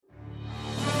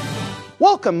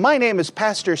Welcome, my name is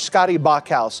Pastor Scotty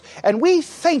Bachhaus, and we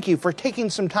thank you for taking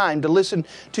some time to listen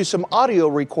to some audio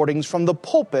recordings from the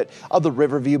pulpit of the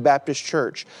Riverview Baptist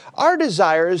Church. Our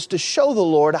desire is to show the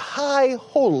Lord high,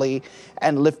 holy,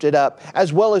 and lifted up,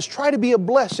 as well as try to be a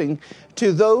blessing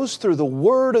to those through the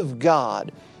Word of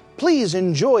God. Please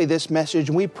enjoy this message,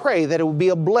 and we pray that it will be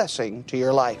a blessing to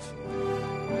your life.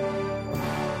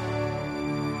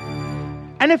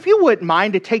 And if you wouldn't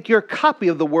mind to take your copy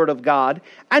of the Word of God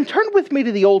and turn with me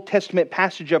to the Old Testament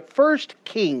passage of 1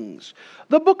 Kings,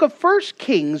 the book of 1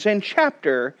 Kings and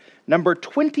chapter number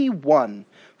 21.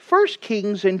 1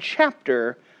 Kings and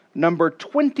chapter number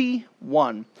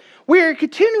 21. We're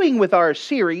continuing with our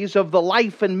series of the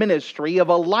life and ministry of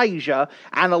Elijah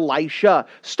and Elisha,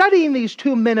 studying these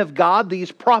two men of God,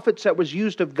 these prophets that was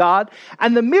used of God,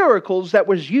 and the miracles that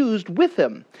was used with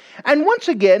them. And once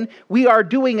again, we are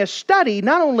doing a study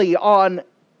not only on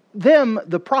them,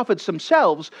 the prophets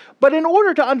themselves, but in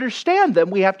order to understand them,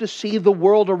 we have to see the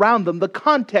world around them, the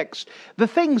context, the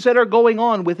things that are going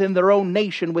on within their own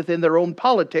nation, within their own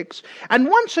politics. And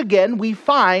once again, we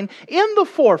find in the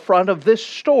forefront of this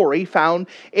story found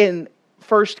in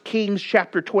 1 Kings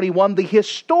chapter 21, the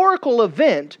historical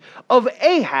event of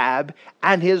Ahab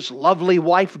and his lovely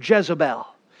wife Jezebel.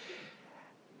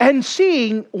 And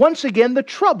seeing, once again, the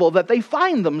trouble that they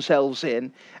find themselves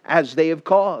in as they have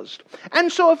caused.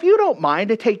 And so if you don't mind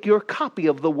to take your copy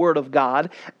of the Word of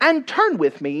God and turn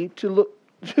with me to look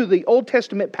to the Old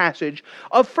Testament passage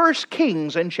of 1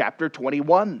 Kings in chapter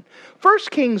 21. 1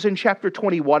 Kings in chapter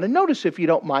 21, and notice if you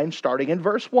don't mind starting in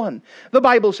verse 1. The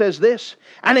Bible says this,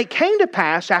 "And it came to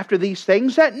pass after these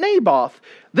things that Naboth,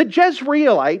 the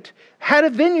Jezreelite, had a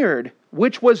vineyard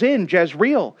which was in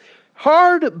Jezreel,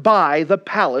 hard by the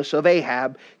palace of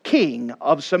Ahab, king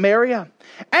of Samaria.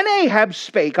 And Ahab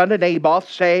spake unto Naboth,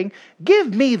 saying,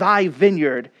 Give me thy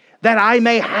vineyard, that I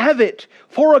may have it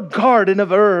for a garden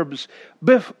of herbs,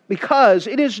 because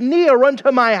it is near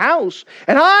unto my house,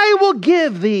 and I will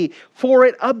give thee for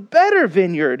it a better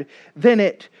vineyard than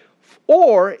it.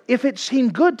 Or, if it seem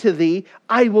good to thee,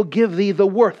 I will give thee the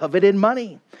worth of it in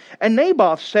money. And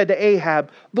Naboth said to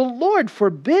Ahab, The Lord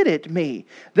forbid it me,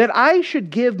 that I should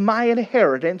give my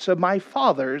inheritance of my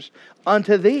fathers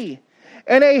unto thee.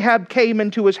 And Ahab came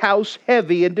into his house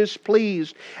heavy and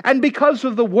displeased, and because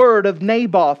of the word of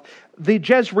Naboth, the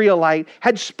Jezreelite,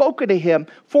 had spoken to him,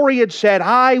 for he had said,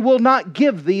 I will not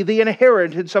give thee the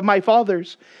inheritance of my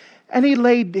fathers. And he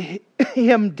laid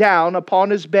him down upon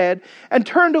his bed, and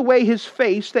turned away his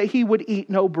face, that he would eat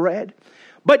no bread.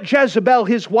 But Jezebel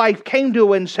his wife came to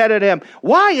him and said unto him,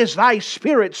 Why is thy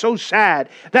spirit so sad,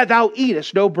 that thou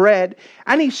eatest no bread?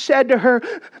 And he said to her,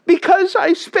 Because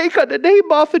I spake unto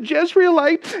Naboth the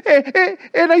Jezreelite,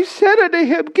 and I said unto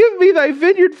him, Give me thy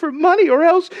vineyard for money, or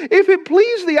else, if it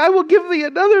please thee, I will give thee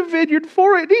another vineyard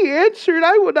for it. And he answered,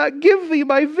 I will not give thee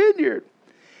my vineyard.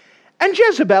 And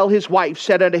Jezebel his wife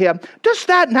said unto him, Dost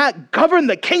thou not govern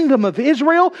the kingdom of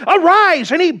Israel?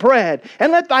 Arise and eat bread,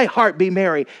 and let thy heart be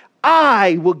merry.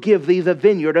 I will give thee the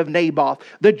vineyard of Naboth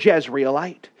the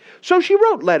Jezreelite. So she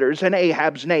wrote letters in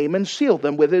Ahab's name, and sealed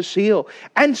them with his seal,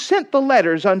 and sent the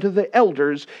letters unto the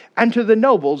elders and to the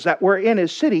nobles that were in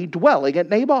his city dwelling at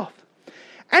Naboth.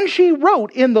 And she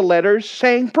wrote in the letters,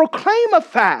 saying, Proclaim a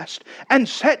fast, and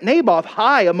set Naboth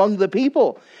high among the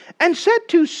people, and set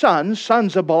two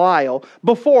sons of Belial,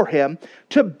 before him,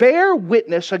 to bear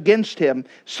witness against him,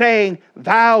 saying,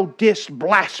 Thou didst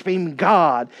blaspheme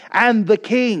God and the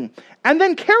king. And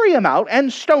then carry him out,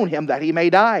 and stone him, that he may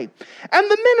die. And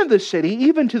the men of the city,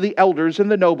 even to the elders and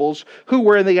the nobles, who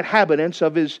were the inhabitants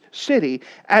of his city,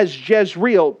 as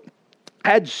Jezreel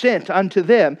had sent unto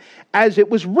them, as it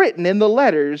was written in the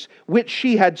letters which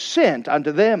she had sent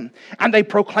unto them. And they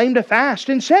proclaimed a fast,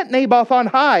 and set Naboth on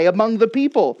high among the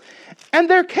people. And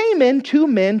there came in two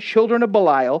men, children of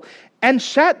Belial, and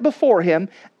sat before him,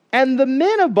 and the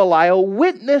men of Belial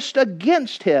witnessed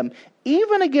against him,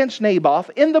 even against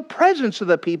Naboth, in the presence of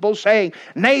the people, saying,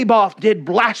 Naboth did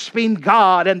blaspheme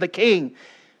God and the king.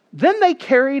 Then they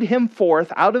carried him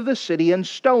forth out of the city, and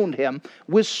stoned him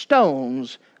with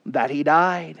stones, that he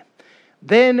died.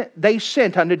 Then they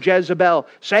sent unto Jezebel,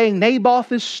 saying,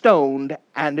 Naboth is stoned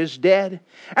and is dead.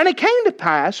 And it came to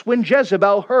pass, when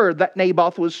Jezebel heard that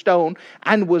Naboth was stoned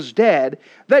and was dead,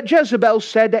 that Jezebel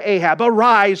said to Ahab,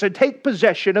 Arise and take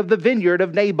possession of the vineyard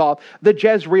of Naboth the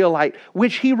Jezreelite,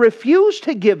 which he refused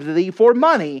to give thee for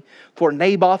money, for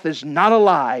Naboth is not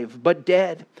alive, but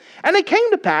dead. And it came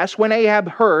to pass, when Ahab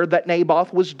heard that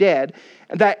Naboth was dead,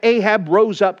 that Ahab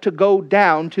rose up to go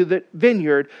down to the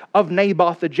vineyard of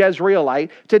Naboth the Jezreelite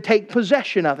to take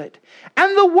possession of it.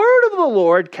 And the word of the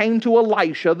Lord came to Elijah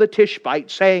Elisha the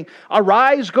Tishbite, saying,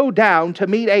 Arise, go down to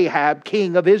meet Ahab,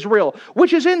 king of Israel,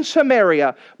 which is in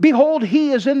Samaria. Behold,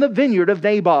 he is in the vineyard of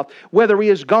Naboth, whether he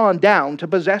is gone down to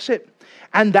possess it.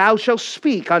 And thou shalt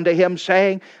speak unto him,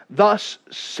 saying, Thus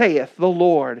saith the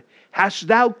Lord, Hast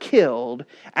thou killed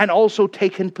and also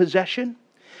taken possession?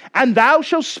 And thou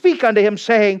shalt speak unto him,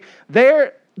 saying,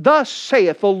 Thus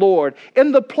saith the Lord,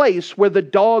 In the place where the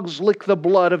dogs lick the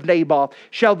blood of Naboth,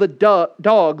 shall the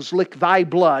dogs lick thy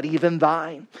blood, even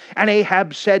thine. And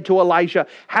Ahab said to Elijah,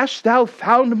 Hast thou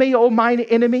found me, O mine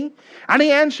enemy? And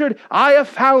he answered, I have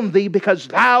found thee, because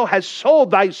thou hast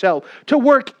sold thyself to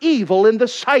work evil in the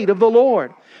sight of the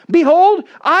Lord. Behold,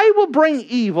 I will bring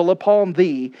evil upon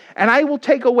thee, and I will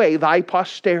take away thy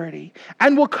posterity,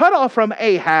 and will cut off from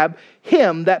Ahab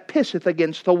him that pisseth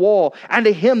against the wall, and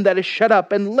to him that is shut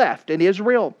up and left in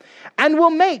Israel, and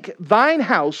will make thine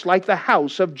house like the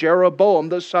house of Jeroboam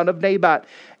the son of Nebat,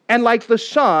 and like the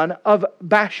son of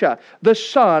Baasha the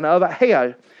son of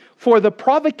Ahijah, for the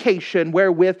provocation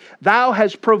wherewith thou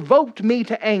hast provoked me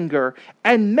to anger,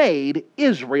 and made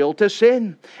Israel to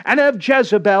sin. And of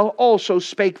Jezebel also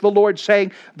spake the Lord,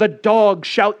 saying, The dogs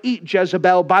shall eat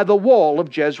Jezebel by the wall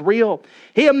of Jezreel.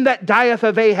 Him that dieth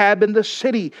of Ahab in the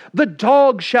city, the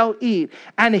dogs shall eat,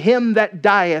 and him that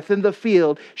dieth in the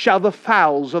field shall the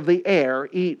fowls of the air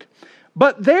eat.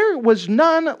 But there was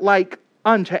none like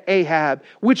unto Ahab,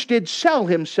 which did sell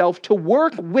himself to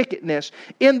work wickedness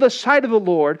in the sight of the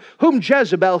Lord, whom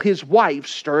Jezebel his wife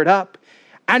stirred up.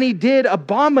 And he did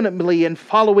abominably in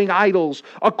following idols,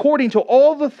 according to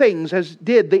all the things as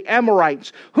did the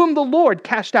Amorites, whom the Lord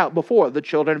cast out before the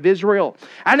children of Israel.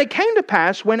 And it came to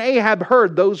pass, when Ahab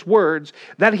heard those words,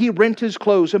 that he rent his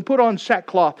clothes, and put on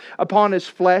sackcloth upon his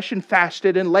flesh, and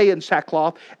fasted, and lay in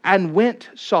sackcloth, and went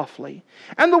softly.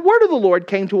 And the word of the Lord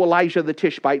came to Elijah the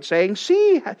Tishbite, saying,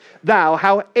 See thou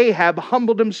how Ahab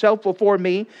humbled himself before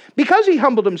me? Because he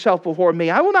humbled himself before me,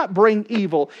 I will not bring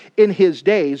evil in his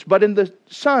days, but in the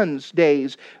son's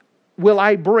days will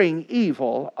I bring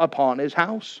evil upon his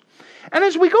house. And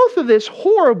as we go through this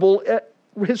horrible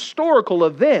historical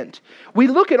event, we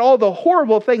look at all the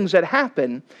horrible things that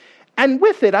happen, and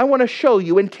with it I want to show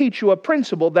you and teach you a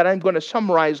principle that I'm going to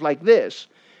summarize like this: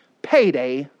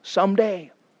 payday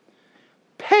someday.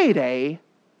 Payday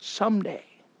someday.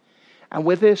 And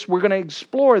with this, we're going to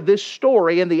explore this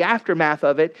story and the aftermath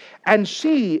of it and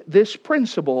see this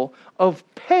principle of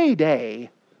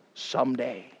payday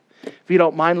someday. If you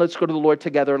don't mind, let's go to the Lord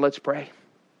together. Let's pray.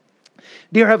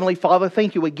 Dear Heavenly Father,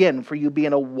 thank you again for you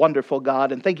being a wonderful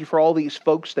God, and thank you for all these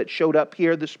folks that showed up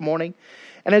here this morning.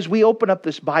 And as we open up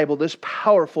this Bible, this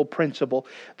powerful principle,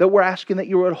 that we're asking that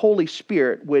your Holy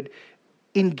Spirit would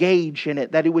engage in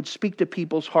it, that it would speak to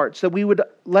people's hearts, that we would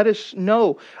let us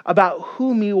know about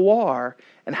whom you are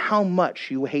and how much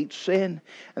you hate sin,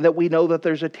 and that we know that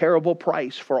there's a terrible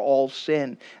price for all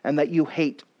sin, and that you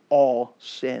hate all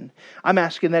sin. I'm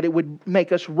asking that it would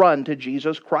make us run to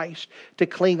Jesus Christ, to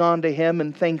cling on to Him,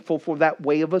 and thankful for that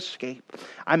way of escape.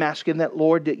 I'm asking that,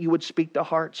 Lord, that you would speak to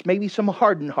hearts, maybe some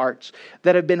hardened hearts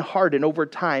that have been hardened over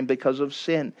time because of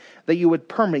sin, that you would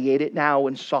permeate it now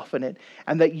and soften it,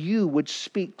 and that you would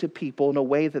speak to people in a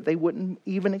way that they wouldn't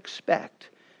even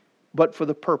expect, but for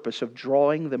the purpose of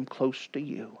drawing them close to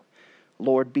you.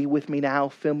 Lord, be with me now.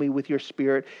 Fill me with your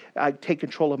Spirit. Take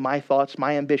control of my thoughts,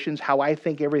 my ambitions, how I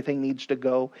think everything needs to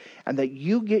go, and that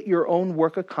you get your own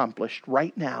work accomplished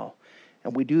right now.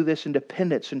 And we do this in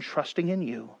dependence and trusting in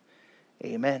you.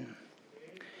 Amen.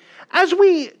 As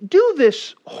we do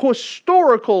this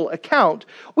historical account,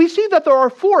 we see that there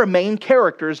are four main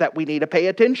characters that we need to pay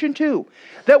attention to.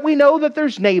 That we know that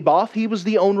there's Naboth. He was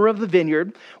the owner of the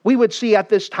vineyard. We would see at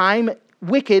this time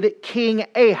wicked King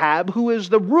Ahab, who is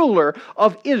the ruler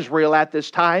of Israel at this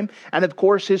time. And of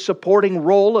course, his supporting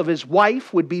role of his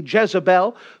wife would be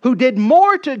Jezebel, who did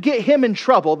more to get him in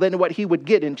trouble than what he would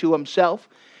get into himself.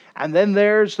 And then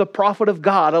there's the prophet of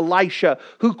God, Elisha,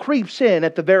 who creeps in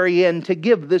at the very end to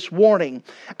give this warning.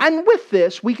 And with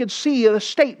this, we could see a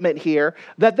statement here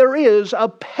that there is a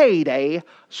payday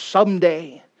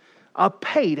someday. A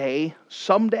payday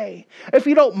someday. If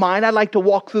you don't mind, I'd like to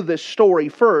walk through this story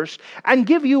first and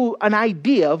give you an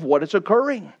idea of what is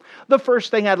occurring. The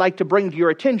first thing I'd like to bring to your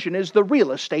attention is the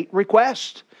real estate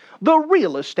request. The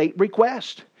real estate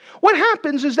request. What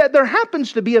happens is that there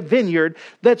happens to be a vineyard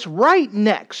that's right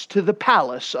next to the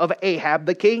palace of Ahab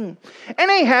the king.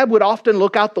 And Ahab would often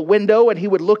look out the window and he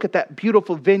would look at that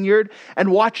beautiful vineyard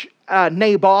and watch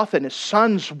Naboth and his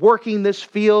sons working this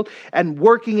field and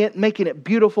working it, making it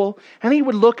beautiful. And he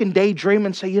would look and daydream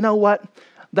and say, you know what?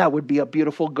 That would be a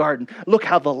beautiful garden. Look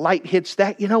how the light hits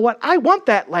that. You know what? I want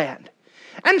that land.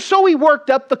 And so he worked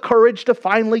up the courage to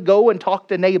finally go and talk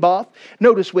to Naboth.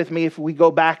 Notice with me if we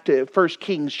go back to 1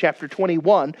 Kings chapter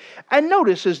 21. And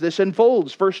notice as this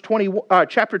unfolds,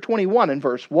 chapter 21 and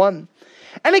verse 1.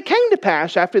 And it came to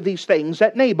pass after these things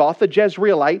that Naboth the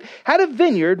Jezreelite had a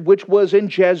vineyard which was in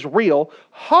Jezreel,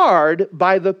 hard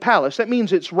by the palace. That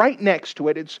means it's right next to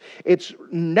it. It's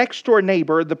next door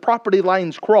neighbor, the property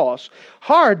lines cross,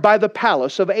 hard by the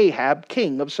palace of Ahab,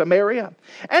 king of Samaria.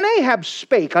 And Ahab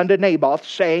spake unto Naboth,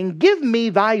 saying, Give me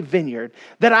thy vineyard,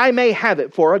 that I may have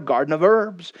it for a garden of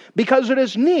herbs, because it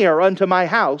is near unto my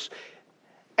house.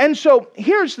 And so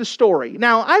here's the story.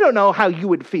 Now, I don't know how you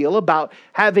would feel about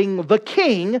having the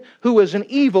king, who is an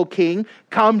evil king,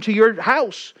 come to your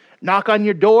house, knock on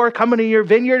your door, come into your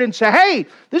vineyard and say, Hey,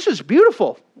 this is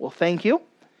beautiful. Well, thank you.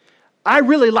 I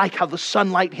really like how the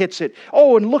sunlight hits it.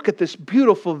 Oh, and look at this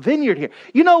beautiful vineyard here.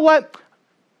 You know what?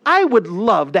 I would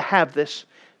love to have this.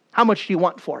 How much do you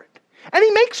want for it? And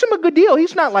he makes them a good deal.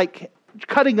 He's not like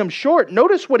cutting them short.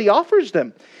 Notice what he offers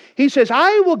them. He says,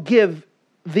 I will give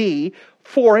thee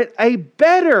for it a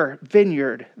better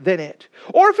vineyard than it.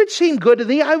 Or if it seem good to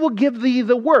thee, I will give thee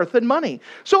the worth and money.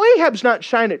 So Ahab's not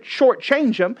trying to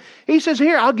shortchange him. He says,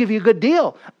 here, I'll give you a good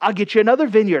deal. I'll get you another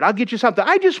vineyard. I'll get you something.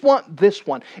 I just want this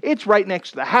one. It's right next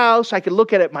to the house. I can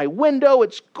look at it at my window.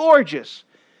 It's gorgeous.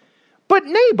 But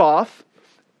Naboth,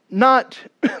 not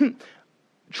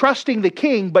trusting the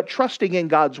king, but trusting in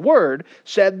God's word,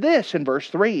 said this in verse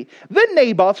 3. Then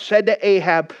Naboth said to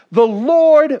Ahab, The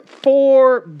Lord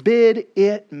forbid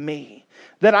it me,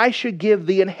 that I should give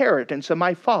the inheritance of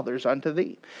my fathers unto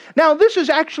thee. Now, this is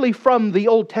actually from the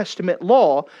Old Testament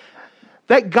law,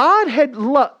 that God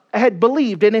had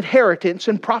believed in inheritance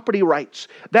and property rights,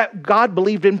 that God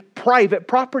believed in private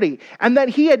property, and that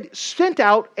he had sent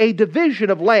out a division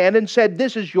of land and said,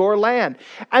 this is your land.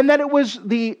 And that it was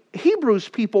the Hebrews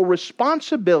people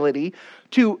responsibility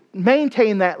to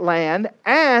maintain that land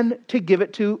and to give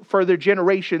it to further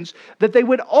generations, that they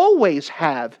would always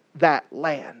have that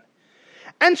land.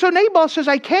 And so Naboth says,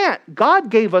 I can't.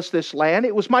 God gave us this land.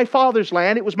 It was my father's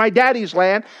land. It was my daddy's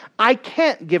land. I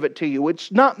can't give it to you.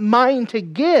 It's not mine to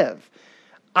give.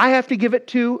 I have to give it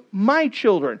to my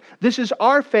children. This is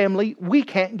our family. We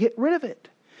can't get rid of it.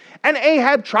 And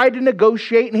Ahab tried to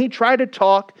negotiate and he tried to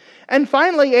talk. And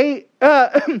finally,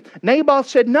 Naboth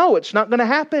said, no, it's not going to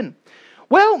happen.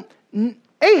 Well,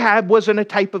 Ahab wasn't a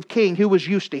type of king who was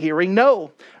used to hearing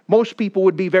no. Most people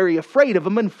would be very afraid of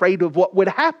him and afraid of what would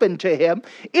happen to him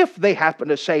if they happened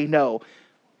to say no.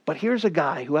 But here's a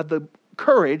guy who had the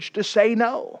courage to say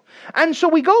no. And so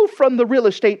we go from the real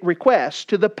estate request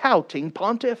to the pouting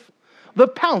pontiff. The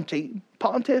pouting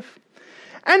pontiff.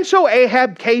 And so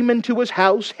Ahab came into his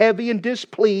house heavy and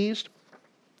displeased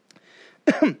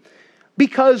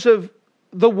because of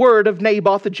the word of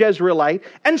Naboth the Jezreelite,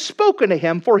 and spoken to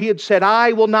him, for he had said,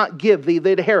 I will not give thee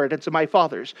the inheritance of my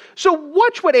fathers. So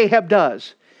watch what Ahab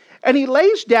does. And he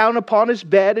lays down upon his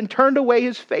bed and turned away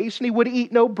his face, and he would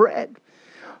eat no bread.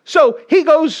 So he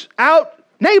goes out,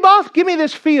 Naboth, give me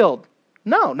this field.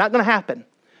 No, not going to happen.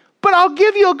 But I'll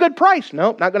give you a good price.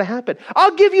 Nope, not going to happen.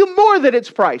 I'll give you more than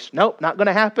its price. Nope, not going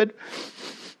to happen.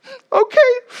 Okay,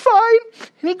 fine.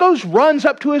 And he runs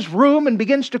up to his room and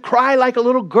begins to cry like a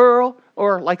little girl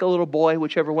or like a little boy,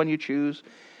 whichever one you choose.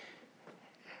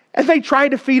 And they try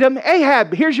to feed him.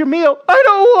 Ahab, here's your meal. I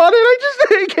don't want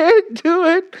it. I can't do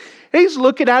it. And he's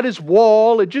looking at his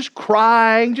wall and just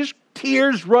crying, just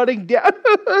tears running down.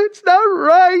 It's not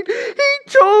right.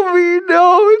 He told me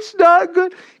no, it's not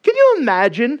good. Can you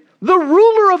imagine the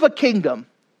ruler of a kingdom,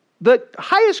 the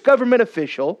highest government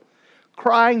official,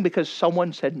 crying because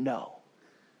someone said no?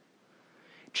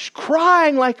 Just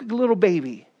crying like a little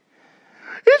baby.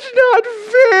 It's not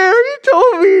fair. He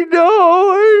told me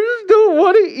no. I just don't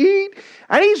want to eat.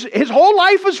 And his whole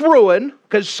life is ruined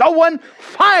because someone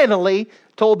finally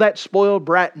told that spoiled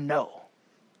brat no.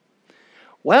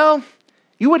 Well,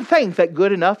 you would think that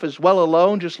good enough is well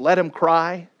alone, just let him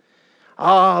cry.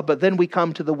 But then we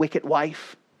come to the wicked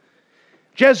wife.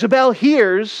 Jezebel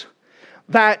hears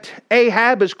that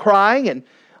Ahab is crying, and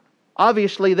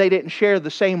obviously they didn't share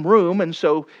the same room, and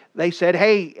so they said,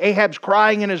 hey, Ahab's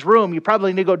crying in his room. You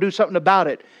probably need to go do something about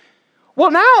it.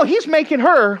 Well, now he's making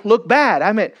her look bad.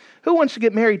 I mean, who wants to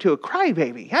get married to a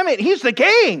crybaby? I mean, he's the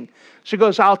king. She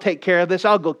goes, I'll take care of this.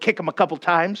 I'll go kick him a couple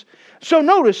times. So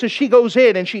notice as she goes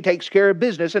in and she takes care of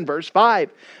business in verse 5.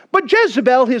 But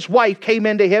Jezebel, his wife, came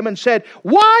into him and said,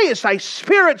 why is thy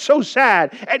spirit so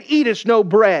sad and eatest no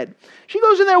bread? She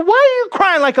goes in there, why are you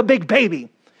crying like a big baby?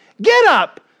 Get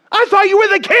up. I thought you were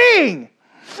the king.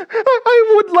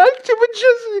 I would like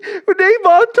to, but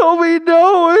Naboth told me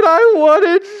no, and I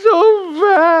wanted so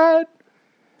bad.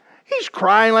 He's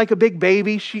crying like a big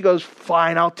baby. She goes,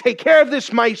 fine, I'll take care of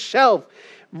this myself.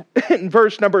 In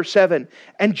verse number 7,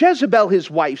 and Jezebel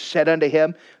his wife said unto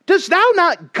him, dost thou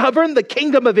not govern the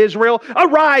kingdom of Israel?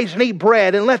 Arise and eat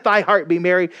bread, and let thy heart be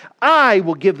merry. I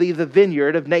will give thee the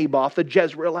vineyard of Naboth the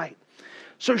Jezreelite.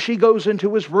 So she goes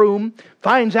into his room,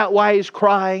 finds out why he's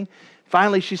crying.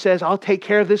 Finally she says, I'll take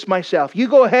care of this myself. You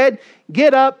go ahead,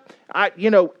 get up,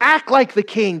 act like the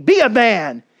king, be a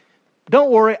man.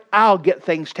 Don't worry, I'll get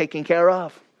things taken care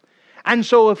of. And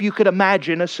so if you could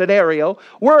imagine a scenario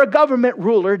where a government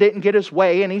ruler didn't get his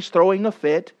way and he's throwing a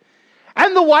fit,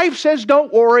 and the wife says,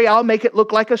 don't worry, I'll make it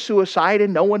look like a suicide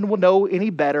and no one will know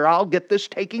any better. I'll get this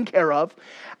taken care of.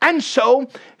 And so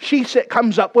she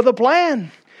comes up with a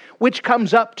plan, which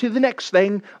comes up to the next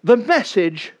thing, the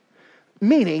message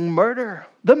meaning murder.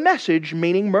 The message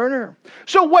meaning murder.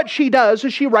 So what she does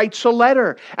is she writes a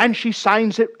letter and she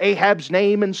signs it Ahab's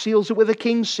name and seals it with a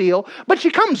king's seal. But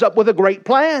she comes up with a great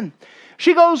plan.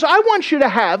 She goes, I want you to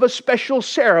have a special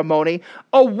ceremony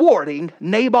awarding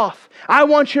Naboth. I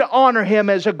want you to honor him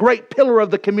as a great pillar of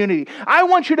the community. I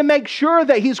want you to make sure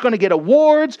that he's going to get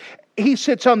awards. He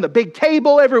sits on the big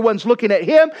table. Everyone's looking at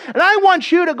him. And I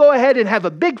want you to go ahead and have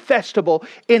a big festival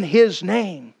in his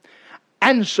name.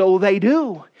 And so they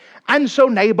do. And so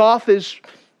Naboth is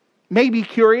maybe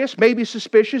curious, maybe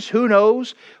suspicious, who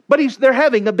knows? But they're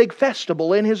having a big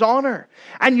festival in his honor.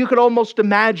 And you could almost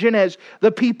imagine as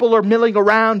the people are milling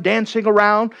around, dancing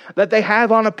around, that they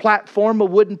have on a platform, a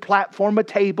wooden platform, a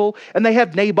table, and they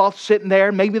have Naboth sitting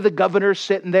there, maybe the governor's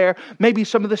sitting there, maybe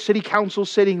some of the city council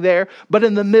sitting there, but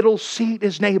in the middle seat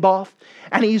is Naboth,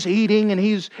 and he's eating and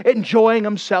he's enjoying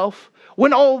himself,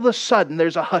 when all of a sudden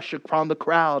there's a hush upon the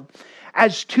crowd,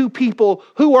 as two people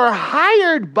who are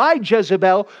hired by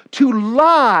Jezebel to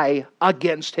lie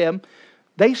against him,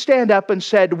 they stand up and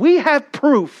said, we have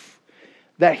proof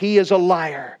that he is a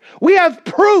liar. We have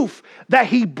proof that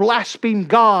he blasphemed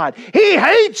God. He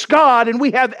hates God, and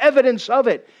we have evidence of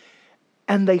it.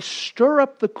 And they stir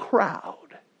up the crowd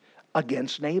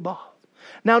against Naboth.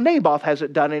 Now, Naboth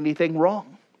hasn't done anything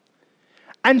wrong.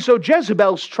 And so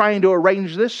Jezebel's trying to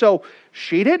arrange this, so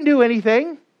she didn't do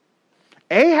anything.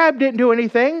 Ahab didn't do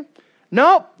anything.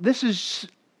 Nope, this is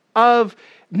of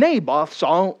Naboth's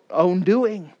own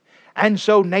doing. And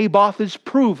so Naboth is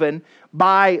proven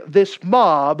by this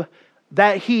mob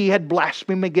that he had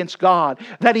blasphemed against God,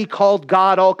 that he called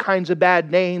God all kinds of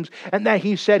bad names, and that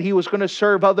he said he was going to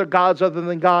serve other gods other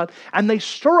than God. And they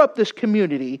stir up this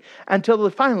community until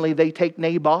finally they take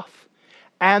Naboth.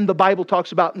 And the Bible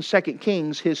talks about in 2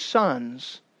 Kings, his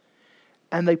sons,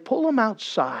 and they pull him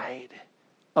outside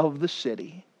of the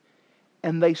city,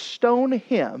 and they stone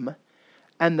him,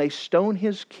 and they stone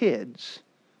his kids,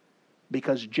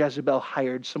 because Jezebel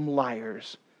hired some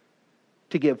liars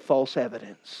to give false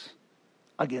evidence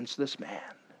against this man.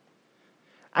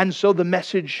 And so the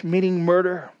message meaning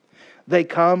murder, they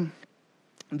come,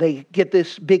 they get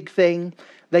this big thing,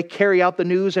 they carry out the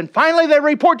news, and finally they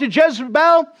report to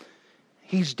Jezebel,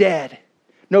 he's dead.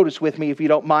 Notice with me, if you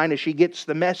don't mind, as she gets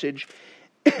the message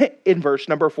in verse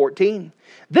number 14.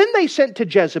 Then they sent to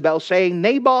Jezebel, saying,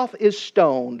 Naboth is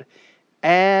stoned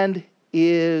and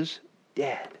is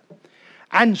dead.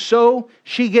 And so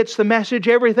she gets the message.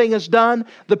 Everything is done.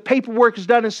 The paperwork is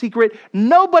done in secret.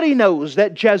 Nobody knows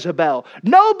that Jezebel,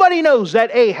 nobody knows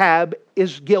that Ahab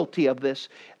is guilty of this.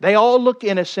 They all look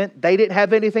innocent. They didn't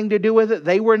have anything to do with it.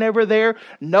 They were never there.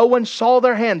 No one saw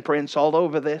their handprints all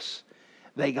over this.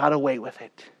 They got away with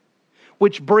it.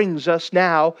 Which brings us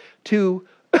now to,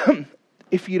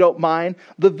 if you don't mind,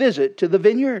 the visit to the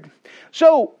vineyard.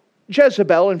 So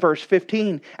Jezebel in verse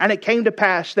 15, and it came to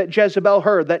pass that Jezebel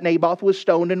heard that Naboth was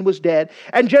stoned and was dead.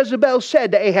 And Jezebel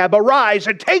said to Ahab, arise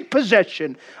and take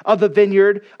possession of the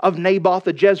vineyard of Naboth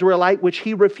the Jezreelite, which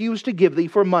he refused to give thee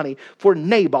for money. For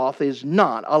Naboth is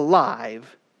not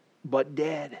alive, but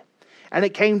dead. And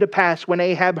it came to pass when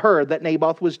Ahab heard that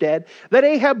Naboth was dead, that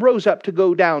Ahab rose up to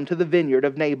go down to the vineyard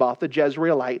of Naboth the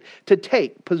Jezreelite to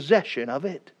take possession of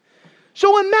it.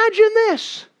 So imagine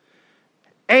this.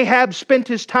 Ahab spent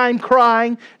his time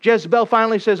crying. Jezebel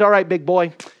finally says, all right, big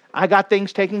boy, I got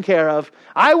things taken care of.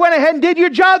 I went ahead and did your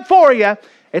job for you.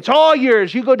 It's all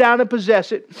yours. You go down and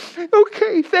possess it.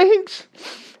 Okay, thanks.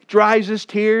 Dries his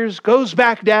tears, goes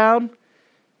back down,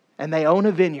 and they own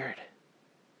a vineyard.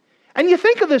 And you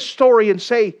think of this story and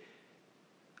say,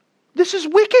 this is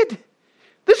wicked.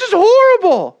 This is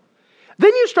horrible.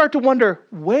 Then you start to wonder,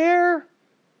 where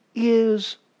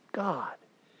is God?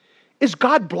 Is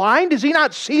God blind? Does he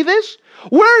not see this?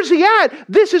 Where is he at?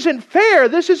 This isn't fair.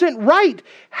 This isn't right.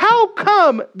 How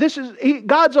come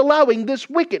God's allowing this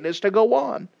wickedness to go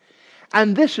on?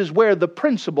 And this is where the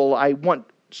principle I want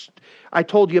I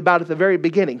told you about at the very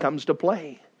beginning comes to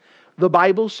play. The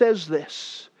Bible says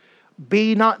this,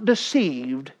 be not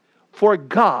deceived, for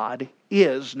God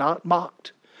is not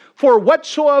mocked. For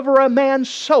whatsoever a man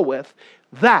soweth,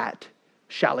 that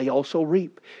shall he also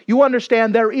reap. You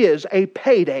understand there is a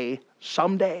payday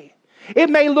someday. It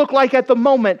may look like at the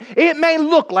moment, it may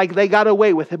look like they got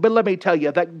away with it, but let me tell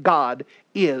you that God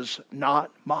is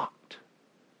not mocked.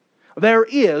 There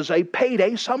is a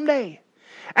payday someday.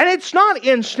 And it's not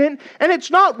instant, and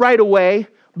it's not right away,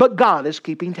 but God is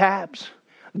keeping tabs.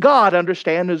 God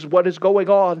understands what is going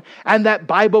on, and that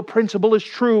Bible principle is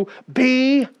true.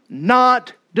 Be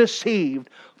not deceived,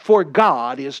 for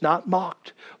God is not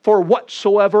mocked. For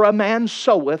whatsoever a man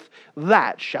soweth,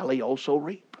 that shall he also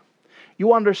reap.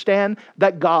 You understand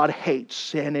that God hates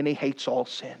sin, and He hates all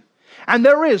sin. And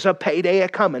there is a payday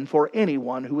a-coming for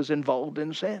anyone who is involved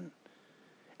in sin.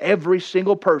 Every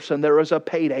single person, there is a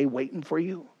payday waiting for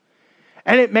you.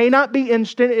 And it may not be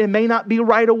instant, it may not be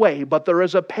right away, but there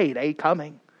is a payday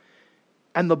coming.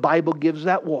 And the Bible gives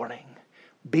that warning.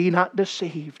 Be not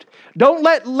deceived. Don't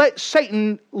let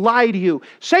Satan lie to you.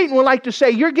 Satan would like to say,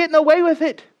 you're getting away with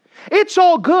it. It's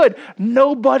all good.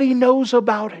 Nobody knows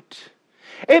about it.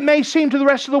 It may seem to the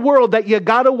rest of the world that you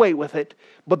got away with it,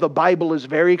 but the Bible is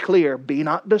very clear. Be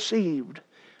not deceived.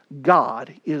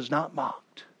 God is not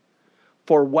mocked.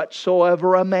 For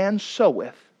whatsoever a man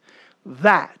soweth,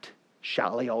 that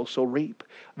shall he also reap.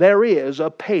 There is a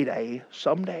payday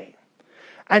someday.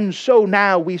 And so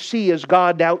now we see as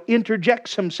God now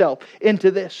interjects Himself into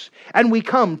this, and we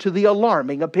come to the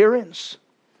alarming appearance.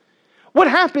 What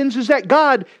happens is that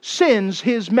God sends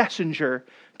His messenger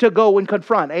to go and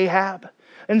confront Ahab.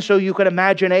 And so you can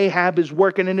imagine Ahab is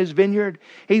working in his vineyard.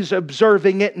 He's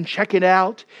observing it and checking it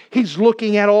out. He's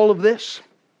looking at all of this.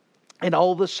 And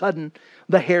all of a sudden,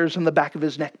 the hairs on the back of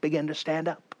his neck begin to stand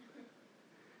up.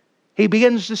 He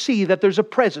begins to see that there's a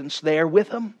presence there with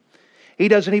him. He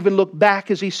doesn't even look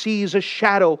back as he sees a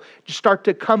shadow start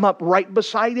to come up right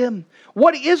beside him.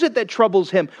 What is it that troubles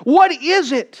him? What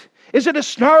is it? Is it a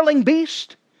snarling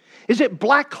beast? Is it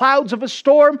black clouds of a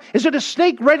storm? Is it a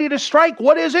snake ready to strike?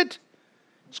 What is it?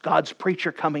 It's God's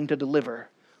preacher coming to deliver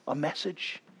a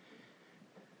message.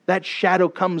 That shadow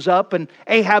comes up and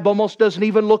Ahab almost doesn't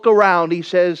even look around. He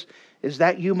says, is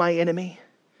that you, my enemy?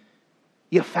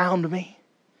 You found me?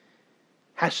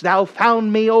 Hast thou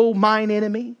found me, O mine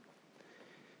enemy?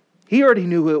 He already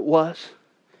knew who it was.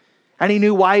 And he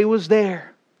knew why he was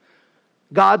there.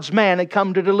 God's man had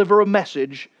come to deliver a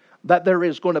message that there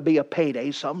is going to be a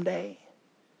payday someday.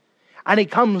 And he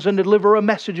comes and deliver a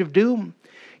message of doom.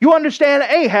 You understand,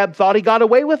 Ahab thought he got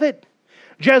away with it.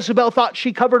 Jezebel thought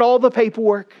she covered all the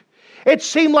paperwork. It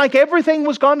seemed like everything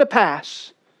was gone to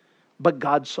pass. But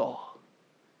God saw.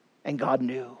 And God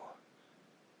knew.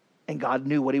 And God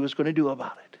knew what He was going to do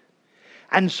about it.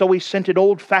 And so He sent an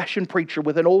old-fashioned preacher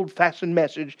with an old-fashioned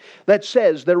message that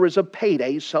says there is a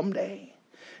payday someday.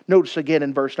 Notice again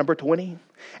in verse number 20.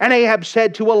 And Ahab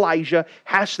said to Elijah,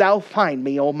 hast thou found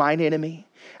me, O mine enemy?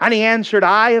 And he answered,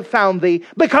 I have found thee,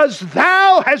 because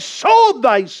thou hast sold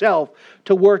thyself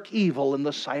to work evil in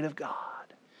the sight of God.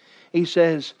 He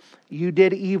says, you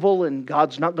did evil and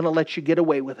God's not going to let you get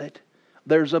away with it.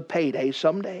 There's a payday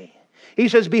someday. He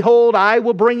says, behold, I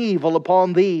will bring evil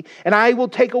upon thee, and I will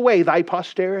take away thy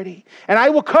posterity. And I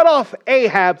will cut off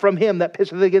Ahab from him that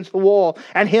pisseth against the wall,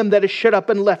 and him that is shut up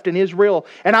and left in Israel.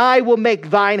 And I will make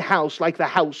thine house like the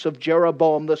house of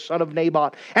Jeroboam the son of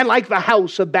Naboth, and like the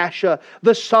house of Baasha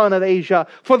the son of Ahijah,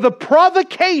 for the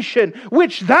provocation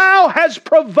which thou hast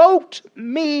provoked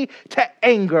me to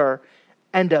anger,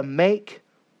 and to make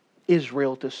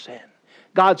Israel to sin.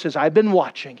 God says, I've been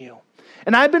watching you.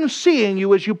 And I've been seeing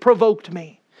you as you provoked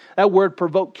me. That word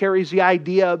provoke carries the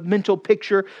idea, mental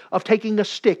picture of taking a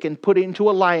stick and put it into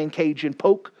a lion cage and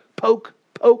poke, poke,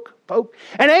 poke, poke.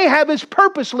 And Ahab has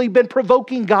purposely been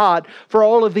provoking God for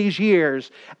all of these years.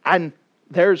 And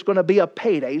there's going to be a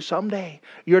payday someday.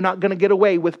 You're not going to get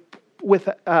away with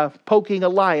poking a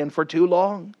lion for too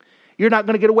long. You're not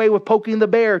going to get away with poking the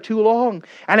bear too long.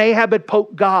 And Ahab had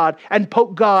poked God and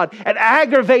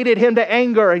aggravated him to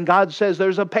anger. And God says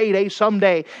there's a payday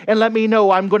someday. And let me know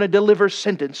I'm going to deliver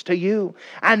sentence to you.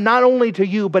 And not only to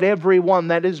you, but everyone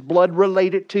that is blood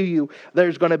related to you.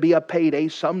 There's going to be a payday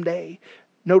someday.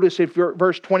 Notice if you're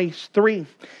verse 23.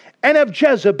 And of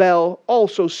Jezebel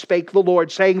also spake the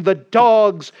Lord, saying, the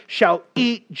dogs shall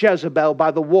eat Jezebel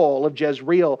by the wall of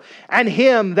Jezreel. And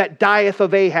him that dieth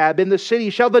of Ahab in the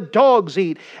city shall the dogs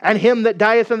eat. And him that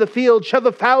dieth in the field shall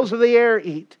the fowls of the air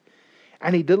eat.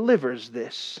 And he delivers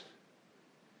this.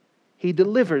 He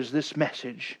delivers this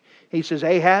message. He says,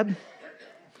 Ahab,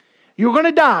 you're going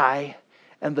to die.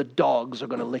 and the dogs are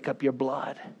going to lick up your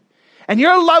blood. And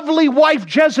your lovely wife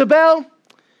Jezebel,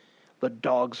 the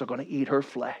dogs are going to eat her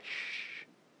flesh.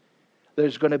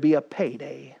 There's going to be a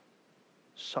payday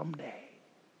someday.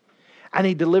 And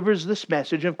he delivers this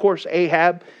message. And of course,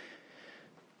 Ahab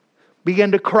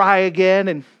began to cry again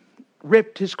and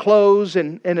ripped his clothes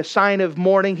in a sign of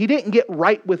mourning. He didn't get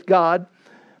right with God,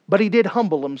 but he did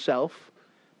humble himself.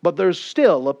 But there's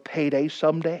still a payday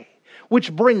someday.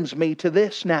 Which brings me to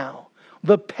this now.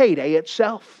 The payday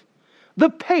itself. The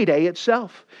payday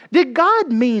itself. Did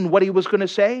God mean what he was going to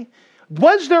say?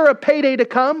 Was there a payday to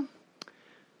come?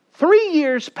 3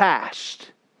 years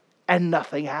passed and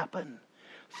nothing happened.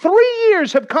 3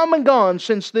 years have come and gone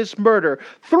since this murder.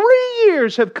 3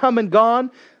 years have come and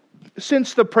gone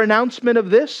since the pronouncement of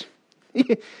this.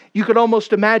 You could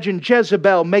almost imagine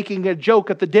Jezebel making a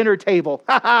joke at the dinner table.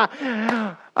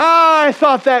 I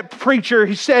thought that preacher,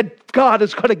 he said God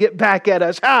is going to get back at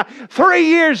us. 3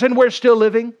 years and we're still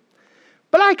living.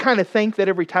 But I kind of think that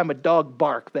every time a dog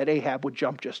barked, that Ahab would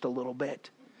jump just a little bit.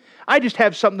 I just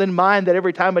have something in mind that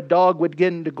every time a dog would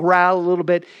begin to growl a little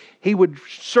bit, he would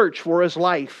search for his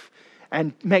life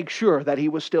and make sure that he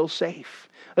was still safe.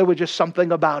 There was just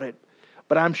something about it.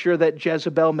 But I'm sure that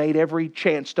Jezebel made every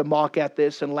chance to mock at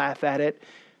this and laugh at it.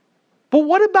 But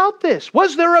what about this?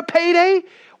 Was there a payday?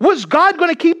 Was God going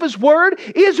to keep his word?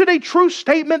 Is it a true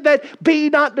statement that be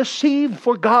not deceived,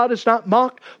 for God is not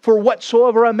mocked? For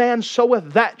whatsoever a man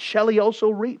soweth, that shall he also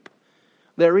reap.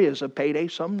 There is a payday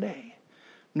someday.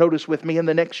 Notice with me in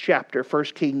the next chapter, 1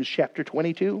 Kings chapter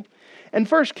 22. And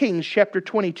 1 Kings chapter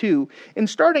 22, and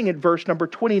starting at verse number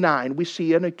 29, we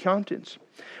see an accountance.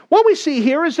 What we see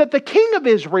here is that the king of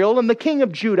Israel and the king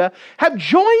of Judah have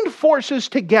joined forces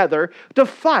together to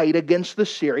fight against the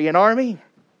Syrian army.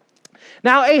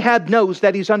 Now Ahab knows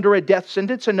that he's under a death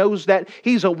sentence and knows that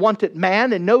he's a wanted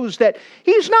man and knows that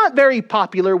he's not very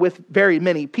popular with very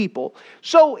many people.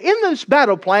 So in this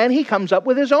battle plan, he comes up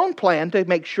with his own plan to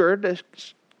make sure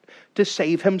to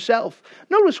save himself.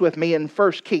 Notice with me in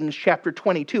 1 Kings chapter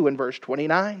 22 and verse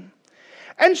 29.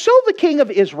 And so the king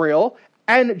of Israel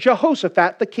and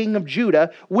Jehoshaphat, the king of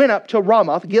Judah, went up to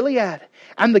Ramoth Gilead.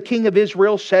 And the king of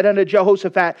Israel said unto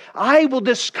Jehoshaphat, I will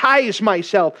disguise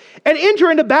myself and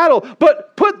enter into battle,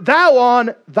 but put thou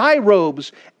on thy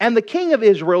robes. And the king of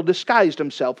Israel disguised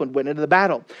himself and went into the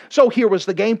battle. So here was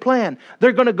the game plan.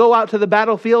 They're going to go out to the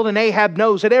battlefield, and Ahab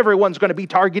knows that everyone's going to be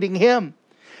targeting him.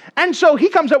 And so he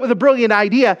comes up with a brilliant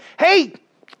idea. Hey,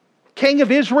 king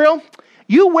of Israel,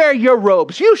 you wear your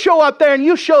robes. You show up there and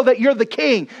you show that you're the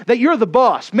king, that you're the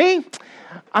boss. Me,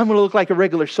 I'm going to look like a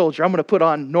regular soldier. I'm going to put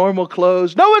on normal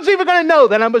clothes. No one's even going to know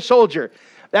that I'm a soldier.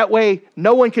 That way,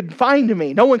 no one could find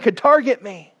me. No one could target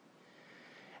me.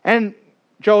 And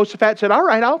Jehoshaphat said, all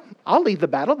right, I'll lead the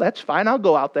battle. That's fine. I'll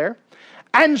go out there.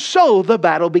 And so the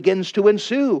battle begins to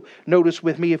ensue. Notice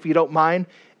with me, if you don't mind,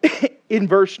 in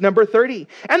verse number 30.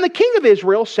 And the king of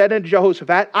Israel said unto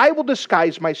Jehoshaphat, I will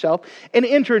disguise myself and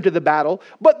enter into the battle,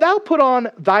 but thou put on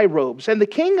thy robes. And the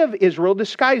king of Israel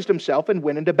disguised himself and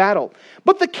went into battle.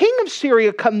 But the king of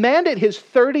Syria commanded his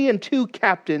 32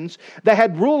 captains that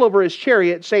had rule over his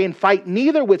chariot, saying, fight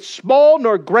neither with small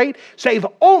nor great, save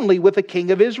only with the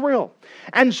king of Israel.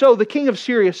 And so the king of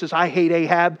Syria says, I hate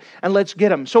Ahab, and let's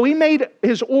get him. So he made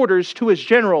his orders to his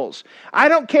generals. I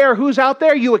don't care who's out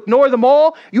there. You ignore them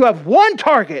all. You have one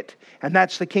target, and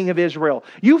that's the king of Israel.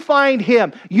 You find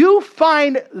him. You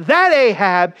find that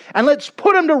Ahab, and let's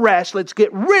put him to rest. Let's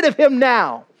get rid of him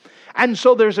now. And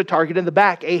so there's a target in the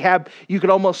back. Ahab, you could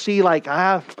almost see like,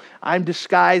 I'm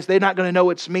disguised. They're not going to know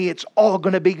it's me. It's all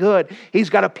going to be good. He's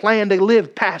got a plan to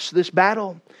live past this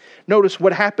battle. Notice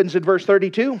what happens in verse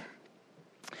 32.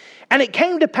 And it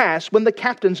came to pass, when the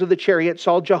captains of the chariot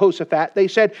saw Jehoshaphat, they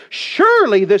said,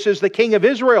 surely this is the king of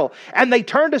Israel. And they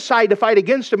turned aside to fight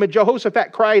against him, and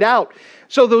Jehoshaphat cried out.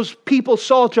 So those people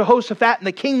saw Jehoshaphat in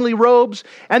the kingly robes,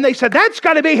 and they said, that's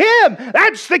got to be him.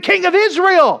 That's the king of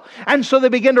Israel. And so they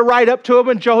began to ride up to him,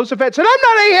 and Jehoshaphat said, I'm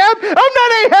not Ahab. I'm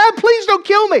not Ahab. Please don't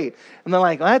kill me. And they're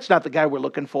like, well, that's not the guy we're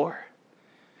looking for.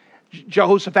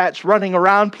 Jehoshaphat's running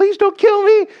around. Please don't kill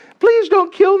me. Please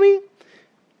don't kill me.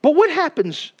 But what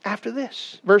happens after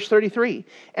this? Verse 33.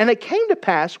 And it came to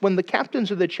pass, when the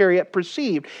captains of the chariot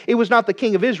perceived it was not the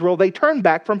king of Israel, they turned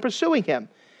back from pursuing him.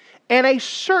 And a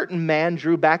certain man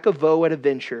drew back a bow at a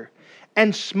venture,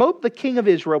 and smote the king of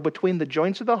Israel between the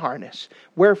joints of the harness.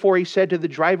 Wherefore he said to the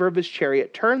driver of his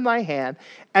chariot, turn thy hand,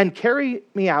 and carry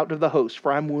me out of the host,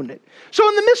 for I'm wounded. So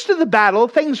in the midst of the battle,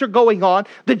 things are going on.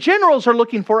 The generals are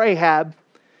looking for Ahab.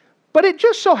 But it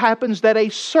just so happens that a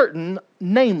certain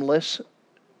nameless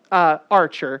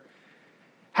archer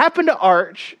happened to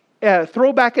arch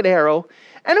throw back an arrow.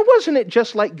 And it wasn't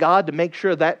just like God to make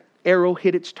sure that arrow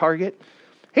hit its target.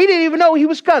 He didn't even know he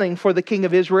was gunning for the king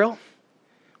of Israel.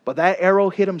 But that arrow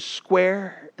hit him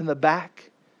square in the back.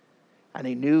 And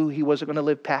he knew he wasn't going to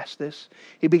live past this.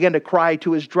 He began to cry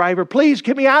to his driver, please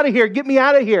get me out of here, get me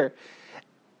out of here.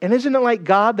 And isn't it like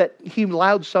God that he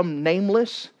allowed some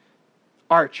nameless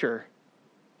archer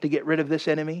to get rid of this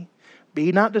enemy?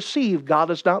 Be not deceived, God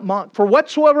is not mocked. For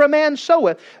whatsoever a man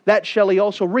soweth, that shall he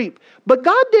also reap. But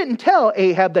God didn't tell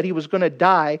Ahab that he was going to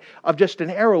die of just an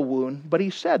arrow wound, but he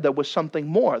said there was something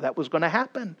more that was going to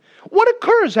happen. What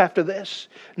occurs after this?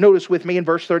 Notice with me in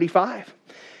verse 35.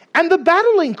 And the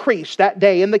battle increased that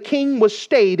day, and the king was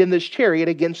stayed in this chariot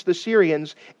against the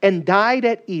Syrians, and died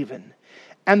at even.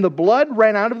 And the blood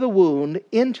ran out of the wound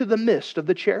into the midst of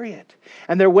the chariot.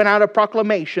 And there went out a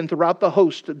proclamation throughout the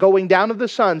host, going down of the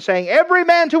sun, saying, every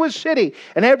man to his city,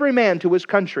 and every man to his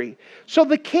country. So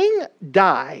the king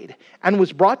died, and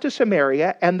was brought to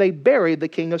Samaria, and they buried the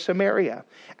king of Samaria.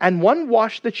 And one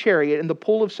washed the chariot in the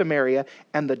pool of Samaria,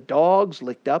 and the dogs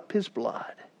licked up his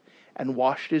blood, and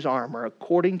washed his armor,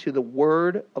 according to the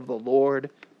word of the Lord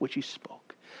which he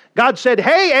spoke. God said,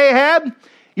 hey, Ahab,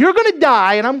 you're going to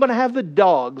die, and I'm going to have the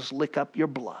dogs lick up your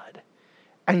blood.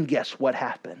 And guess what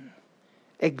happened?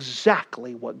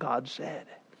 Exactly what God said.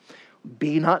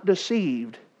 Be not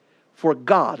deceived, for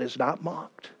God is not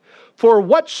mocked. For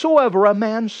whatsoever a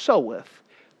man soweth,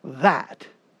 that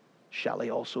shall he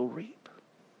also reap.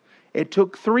 It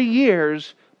took 3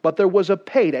 years, but there was a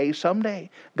payday someday.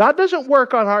 God doesn't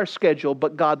work on our schedule,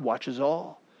 but God watches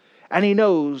all. And he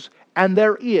knows, and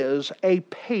there is a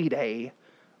payday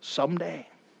someday.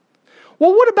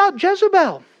 Well, what about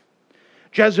Jezebel?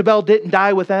 Jezebel didn't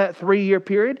die with that 3-year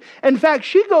period. In fact,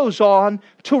 she goes on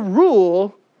to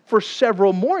rule for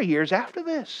several more years after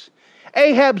this.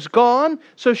 Ahab's gone,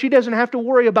 so she doesn't have to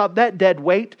worry about that dead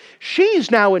weight. She's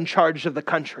now in charge of the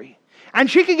country. And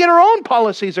she can get her own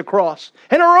policies across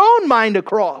and her own mind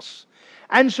across.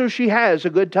 And so she has a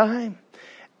good time.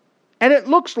 And it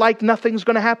looks like nothing's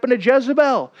going to happen to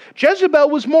Jezebel. Jezebel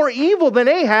was more evil than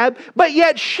Ahab, but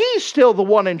yet she's still the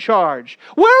one in charge.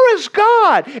 Where is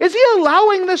God? Is he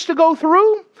allowing this to go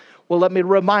through? Well, let me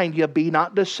remind you, be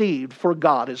not deceived, for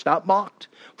God is not mocked.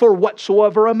 For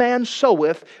whatsoever a man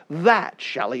soweth, that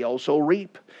shall he also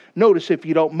reap. Notice, if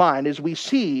you don't mind, as we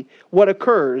see what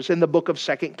occurs in the book of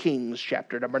 2 Kings,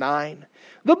 chapter number 9.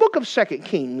 The book of 2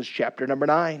 Kings, chapter number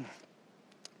 9.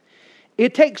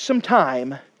 It takes some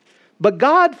time, but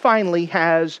God finally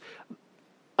has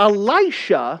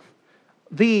Elisha,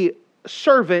 the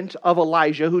servant of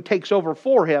Elijah who takes over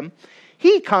for him.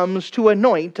 He comes to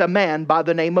anoint a man by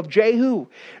the name of Jehu.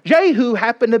 Jehu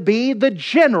happened to be the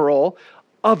general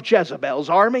of Jezebel's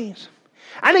armies.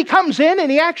 And he comes in and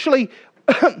he actually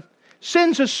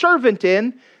sends a servant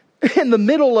in the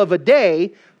middle of a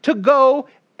day to go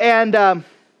and to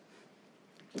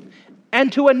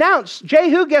announce,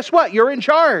 Jehu, guess what? You're in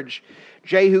charge.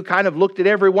 Jehu kind of looked at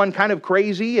everyone kind of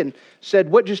crazy and said,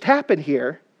 what just happened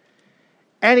here?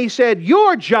 And he said,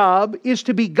 your job is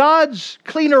to be God's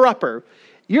cleaner-upper.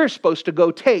 You're supposed to go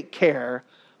take care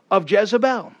of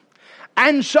Jezebel.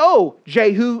 And so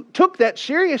Jehu took that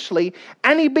seriously,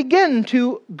 and he began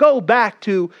to go back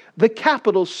to the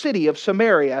capital city of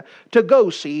Samaria to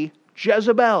go see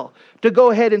Jezebel, to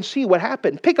go ahead and see what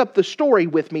happened. Pick up the story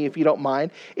with me, if you don't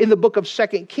mind, in the book of 2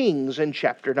 Kings in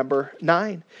chapter number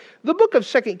 9. The book of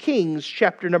 2 Kings,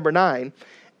 chapter number 9.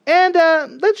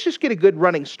 And let's just get a good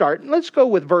running start. Let's go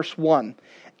with verse 1.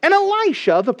 And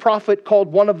Elisha, the prophet,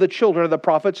 called one of the children of the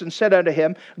prophets and said unto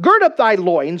him, gird up thy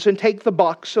loins and take the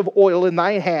box of oil in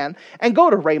thine hand and go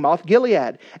to Ramoth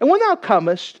Gilead. And when thou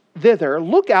comest thither,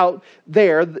 look out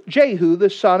there Jehu,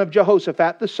 the son of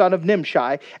Jehoshaphat, the son of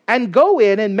Nimshi, and go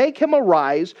in and make him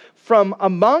arise from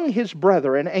among his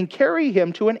brethren and carry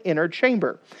him to an inner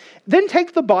chamber. Then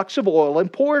take the box of oil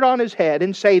and pour it on his head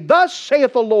and say, thus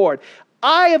saith the Lord,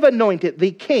 I have anointed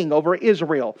thee king over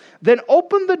Israel. Then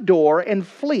open the door and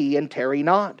flee and tarry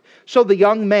not. So the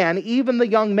young man, even the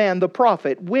young man, the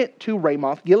prophet, went to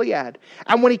Ramoth Gilead.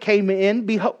 And when he came in,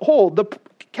 behold, the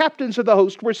captains of the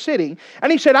host were sitting.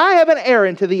 And he said, I have an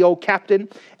errand to thee, O captain.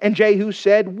 And Jehu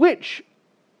said, which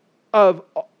of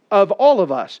all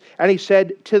of us? And he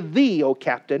said, to thee, O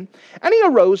captain. And he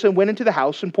arose and went into the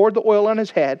house and poured the oil on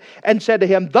his head and said to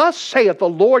him, thus saith the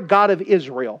Lord God of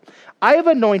Israel, I have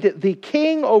anointed thee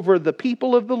king over the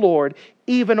people of the Lord,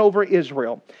 even over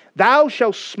Israel. Thou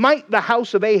shalt smite the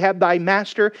house of Ahab thy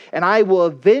master, and I will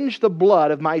avenge the blood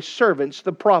of my servants,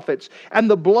 the prophets, and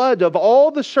the blood of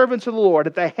all the servants of the Lord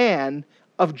at the hand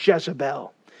of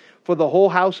Jezebel. For the whole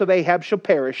house of Ahab shall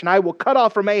perish, and I will cut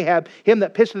off from Ahab him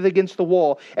that pisseth against the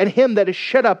wall, and him that is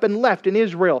shut up and left in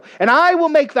Israel. And I will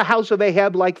make the house of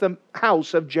Ahab like the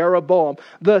house of Jeroboam,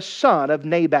 the son of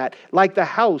Nebat, like the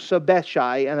house of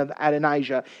Bethshai and of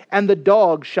Adonijah. And the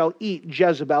dogs shall eat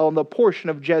Jezebel and the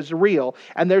portion of Jezreel,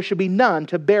 and there shall be none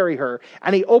to bury her.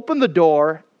 And he opened the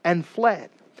door and fled.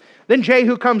 Then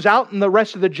Jehu comes out, and the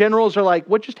rest of the generals are like,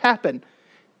 what just happened?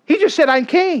 He just said, I'm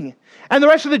king. And the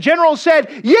rest of the generals said,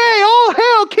 yea, all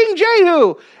hail King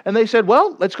Jehu. And they said,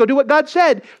 well, let's go do what God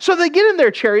said. So they get in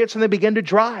their chariots and they begin to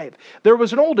drive. There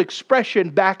was an old expression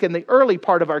back in the early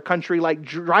part of our country, like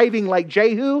driving like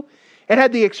Jehu. It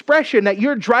had the expression that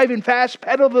you're driving fast,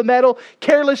 pedal to the metal,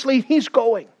 carelessly, he's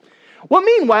going. Well,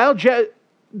 meanwhile,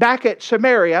 back at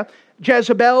Samaria,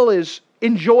 Jezebel is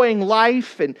enjoying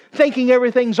life and thinking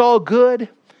everything's all good.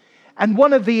 And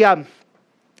one of the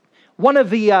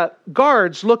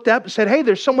guards looked up and said, hey,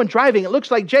 there's someone driving. It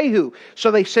looks like Jehu.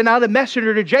 So they sent out a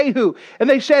messenger to Jehu. And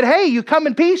they said, hey, you come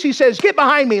in peace? He says, get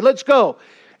behind me. Let's go.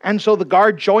 And so the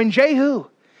guard joined Jehu.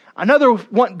 Another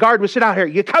guard was sent out here.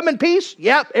 You come in peace?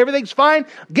 Yep, everything's fine.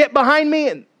 Get behind me.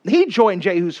 And he joined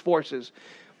Jehu's forces.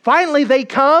 Finally, they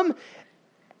come,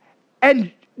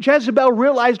 and Jezebel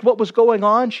realized what was going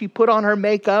on. She put on her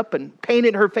makeup and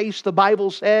painted her face, the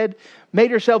Bible said, made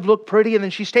herself look pretty, and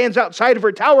then she stands outside of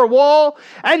her tower wall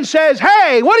and says,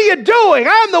 hey, what are you doing?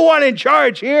 I'm the one in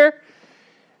charge here.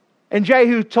 And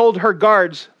Jehu told her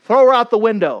guards, throw her out the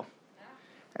window.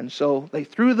 And so they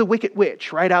threw the wicked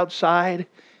witch right outside,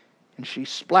 and she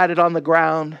splatted on the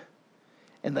ground,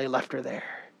 and they left her there.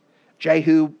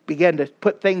 Jehu began to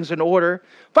put things in order.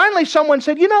 Finally, someone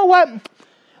said, you know what?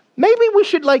 Maybe we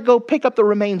should go pick up the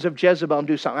remains of Jezebel and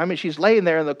do something. I mean, she's laying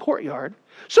there in the courtyard.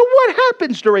 So what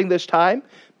happens during this time?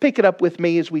 Pick it up with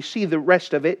me as we see the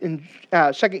rest of it in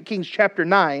 2 Kings chapter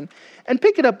 9. And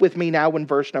pick it up with me now in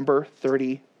verse number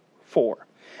 34.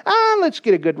 Let's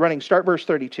get a good running start. Verse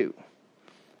 32.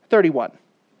 31.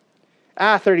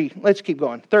 30. Let's keep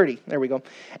going. 30. There we go.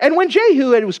 And when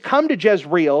Jehu was come to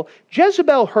Jezreel,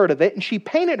 Jezebel heard of it, and she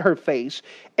painted her face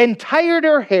and tied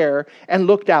her hair and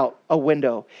looked out a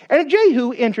window. And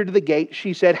Jehu entered the gate.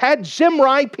 She said, had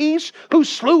Zimri peace, who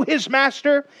slew his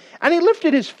master? And he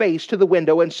lifted his face to the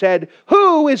window and said,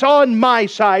 who is on my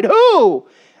side? Who?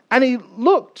 And he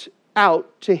looked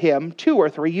out to him 2 or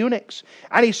 3 eunuchs.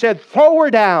 And he said, throw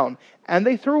her down. And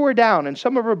they threw her down, and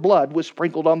some of her blood was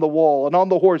sprinkled on the wall and on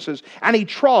the horses, and he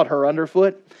trod her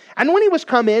underfoot. And when he was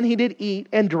come in, he did eat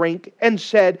and drink, and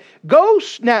said, go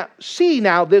now, see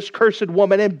now this cursed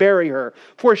woman, and bury her,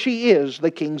 for she is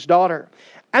the king's daughter.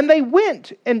 And they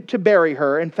went to bury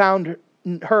her, and found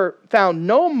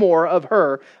no more of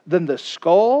her than the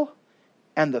skull,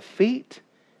 and the feet,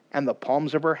 and the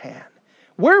palms of her hand.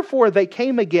 Wherefore they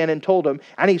came again and told him,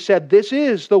 and he said, this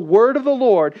is the word of the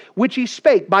Lord, which he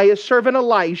spake by his servant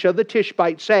Elijah the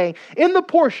Tishbite, saying, in the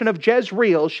portion of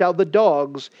Jezreel shall the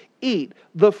dogs eat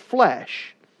the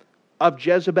flesh of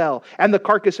Jezebel, and the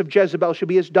carcass of Jezebel shall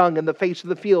be as dung in the face of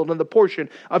the field, and the portion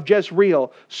of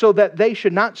Jezreel, so that they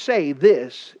should not say,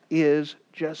 this is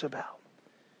Jezebel.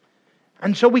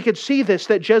 And so we could see this,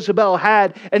 that Jezebel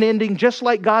had an ending just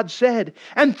like God said.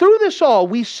 And through this all,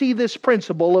 we see this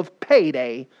principle of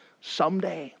payday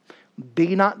someday.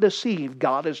 Be not deceived,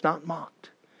 God is not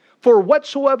mocked. For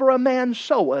whatsoever a man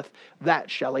soweth, that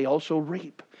shall he also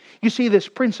reap. You see, this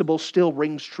principle still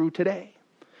rings true today.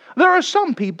 There are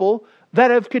some people that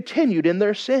have continued in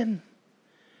their sin.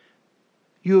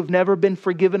 You have never been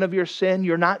forgiven of your sin.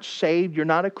 You're not saved. You're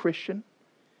not a Christian.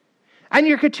 And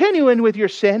you're continuing with your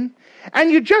sin.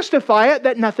 And you justify it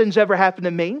that nothing's ever happened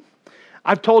to me.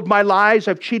 I've told my lies.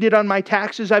 I've cheated on my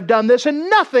taxes. I've done this. And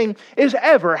nothing has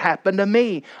ever happened to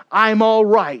me. I'm all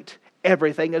right.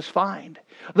 Everything is fine.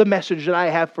 The message that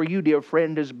I have for you, dear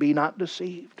friend, is be not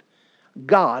deceived.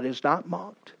 God is not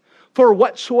mocked. For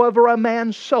whatsoever a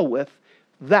man soweth,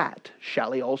 that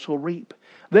shall he also reap.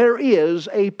 There is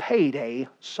a payday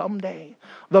someday.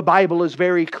 The Bible is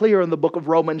very clear in the book of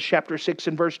Romans chapter 6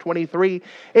 and verse 23.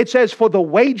 It says, for the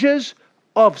wages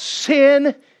of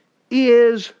sin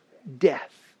is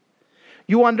death.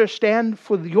 You understand,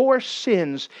 for your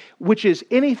sins, which is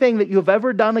anything that you've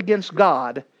ever done against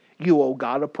God, you owe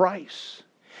God a price.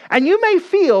 And you may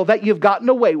feel that you've gotten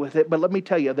away with it, but let me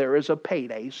tell you, there is a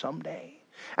payday someday.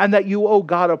 And that you owe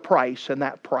God a price, and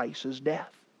that price is death.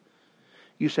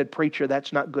 You said, preacher,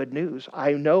 that's not good news.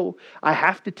 I know. I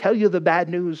have to tell you the bad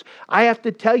news. I have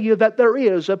to tell you that there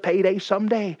is a payday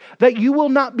someday. That you will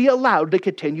not be allowed to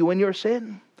continue in your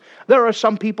sin. There are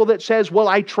some people that says, well,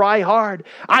 I try hard.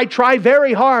 I try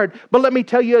very hard. But let me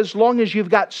tell you, as long as you've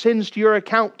got sins to your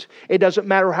account, it doesn't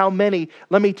matter how many.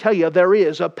 Let me tell you, there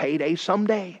is a payday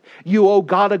someday. You owe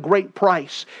God a great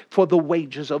price, for the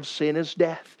wages of sin is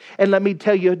death. And let me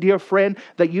tell you, dear friend,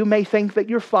 that you may think that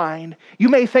you're fine. You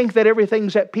may think that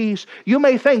everything's at peace. You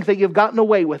may think that you've gotten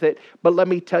away with it. But let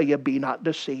me tell you, be not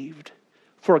deceived.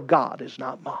 For God is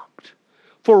not mocked.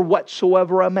 For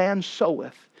whatsoever a man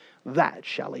soweth, that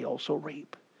shall he also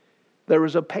reap. There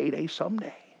is a payday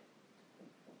someday.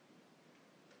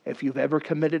 If you've ever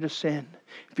committed a sin,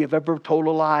 if you've ever told a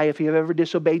lie, if you've ever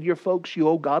disobeyed your folks, you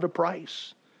owe God a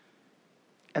price.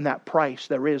 And that price,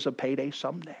 there is a payday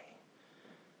someday.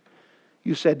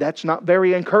 You said, that's not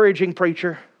very encouraging,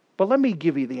 preacher. But let me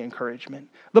give you the encouragement.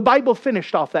 The Bible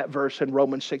finished off that verse in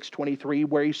Romans 6:23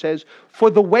 where he says, for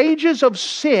the wages of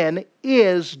sin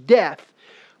is death,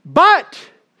 but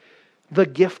the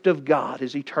gift of God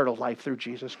is eternal life through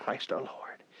Jesus Christ our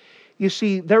Lord. You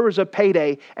see, there is a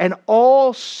payday, and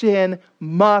all sin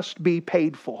must be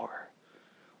paid for.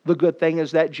 The good thing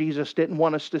is that Jesus didn't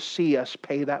want us to see us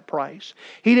pay that price.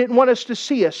 He didn't want us to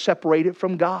see us separated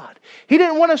from God. He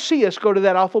didn't want to see us go to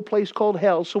that awful place called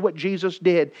hell. So what Jesus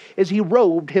did is He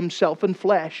robed Himself in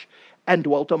flesh and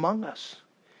dwelt among us.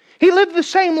 He lived the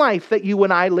same life that you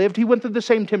and I lived. He went through the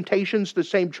same temptations, the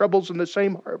same troubles, and the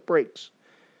same heartbreaks.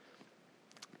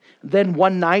 Then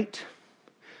one night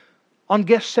on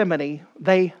Gethsemane,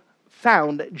 they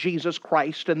found Jesus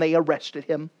Christ and they arrested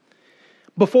Him.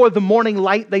 Before the morning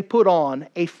light, they put on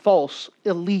a false,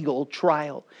 illegal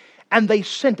trial, and they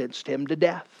sentenced Him to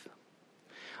death.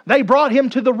 They brought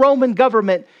Him to the Roman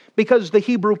government because the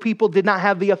Hebrew people did not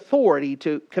have the authority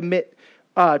to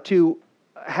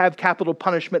have capital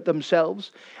punishment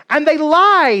themselves. And they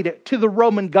lied to the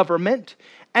Roman government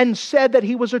and said that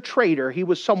He was a traitor. He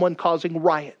was someone causing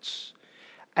riots.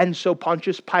 And so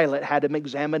Pontius Pilate had Him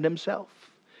examined himself.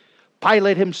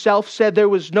 Pilate himself said there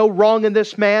was no wrong in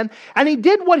this man, and he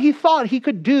did what he thought he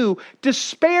could do to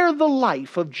spare the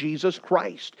life of Jesus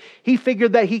Christ. He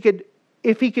figured that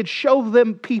if he could show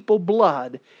them people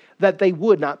blood, that they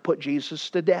would not put Jesus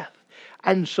to death.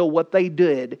 And so what they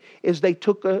did is they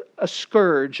took a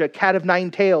scourge, a cat of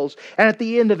nine tails, and at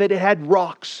the end of it, it had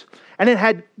rocks, and it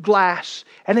had glass,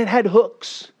 and it had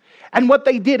hooks. And what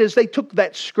they did is they took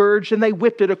that scourge and they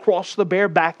whipped it across the bare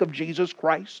back of Jesus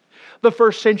Christ. The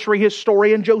first century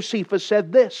historian Josephus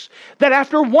said this, that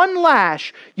after one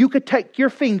lash, you could take your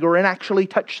finger and actually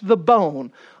touch the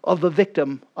bone of the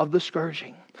victim of the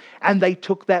scourging. And they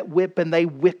took that whip and they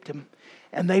whipped Him,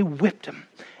 and they whipped Him,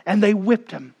 and they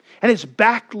whipped Him. And His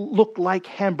back looked like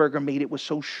hamburger meat. It was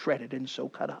so shredded and so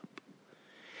cut up.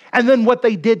 And then what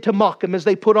they did to mock Him is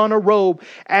they put on a robe,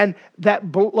 and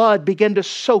that blood began to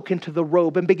soak into the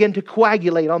robe and begin to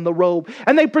coagulate on the robe.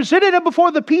 And they presented Him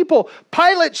before the people.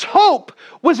 Pilate's hope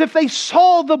was if they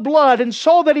saw the blood and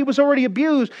saw that He was already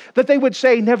abused, that they would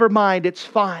say, never mind, it's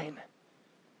fine.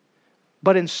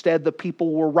 But instead the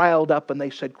people were riled up and they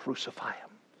said, crucify Him.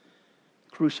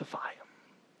 Crucify Him.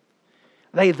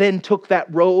 They then took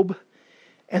that robe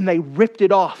and they ripped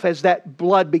it off as that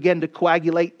blood began to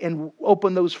coagulate and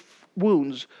open those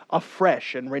wounds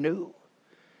afresh and renew.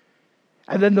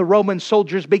 And then the Roman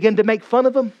soldiers began to make fun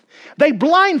of Him. They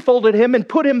blindfolded Him and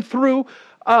put Him through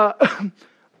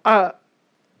a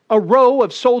row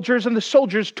of soldiers, and the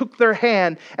soldiers took their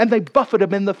hand and they buffeted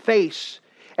Him in the face.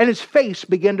 And His face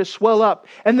began to swell up.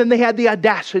 And then they had the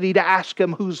audacity to ask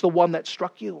Him, who's the one that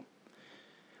struck you?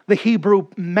 The Hebrew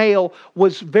male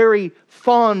was very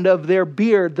fond of their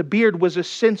beard. The beard was a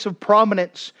sense of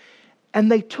prominence. And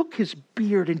they took His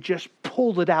beard and just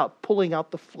pulled it out, pulling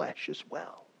out the flesh as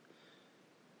well.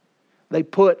 They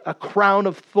put a crown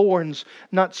of thorns,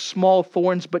 not small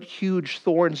thorns, but huge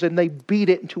thorns, and they beat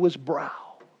it into His brow.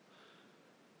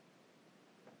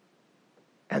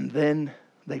 And then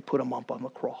they put Him up on the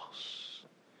cross.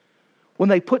 When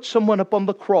they put someone up on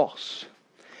the cross,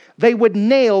 they would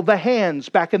nail the hands.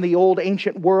 Back in the old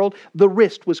ancient world, the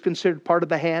wrist was considered part of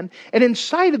the hand. And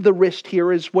inside of the wrist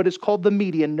here is what is called the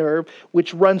median nerve,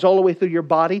 which runs all the way through your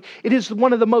body. It is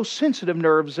one of the most sensitive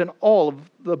nerves in all of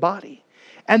the body.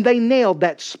 And they nailed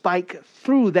that spike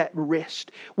through that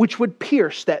wrist, which would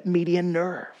pierce that median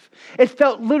nerve. It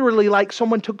felt literally like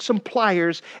someone took some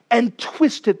pliers and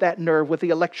twisted that nerve with the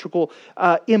electrical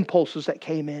impulses that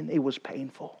came in. It was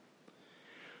painful.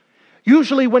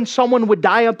 Usually when someone would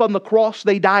die up on the cross,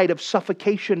 they died of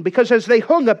suffocation, because as they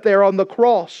hung up there on the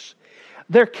cross,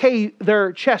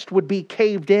 their chest would be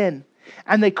caved in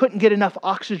and they couldn't get enough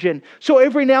oxygen. So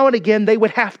every now and again they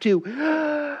would have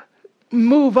to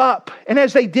move up. And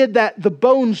as they did that, the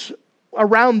bones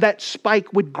around that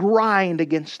spike would grind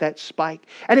against that spike,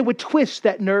 and it would twist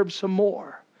that nerve some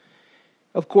more.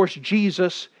 Of course,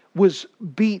 Jesus was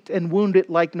beat and wounded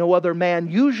like no other man.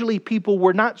 Usually people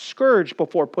were not scourged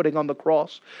before putting on the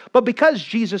cross. But because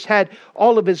Jesus had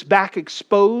all of his back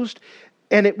exposed,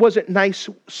 and it wasn't nice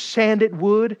sanded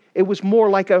wood, it was more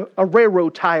like a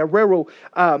railroad tie, a railroad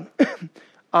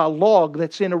a log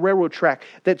that's in a railroad track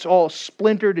that's all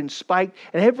splintered and spiked.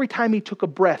 And every time he took a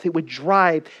breath, it would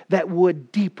drive that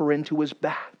wood deeper into his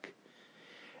back.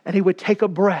 And he would take a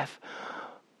breath,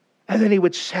 and then he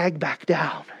would sag back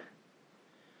down.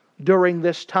 During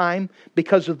this time,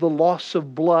 because of the loss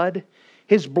of blood,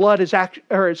 his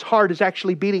heart is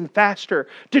actually beating faster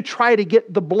to try to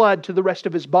get the blood to the rest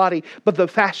of his body. But the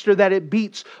faster that it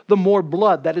beats, the more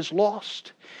blood that is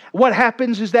lost. What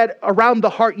happens is that around the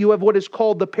heart you have what is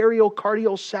called the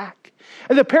pericardial sac.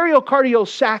 And the pericardial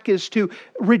sac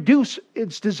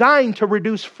it's designed to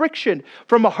reduce friction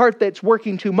from a heart that's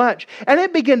working too much. And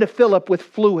it began to fill up with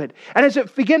fluid. And as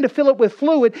it began to fill up with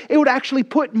fluid, it would actually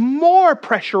put more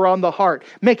pressure on the heart,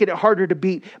 making it harder to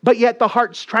beat. But yet the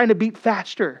heart's trying to beat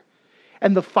faster.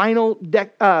 And the final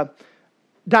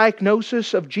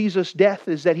diagnosis of Jesus' death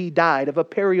is that he died of a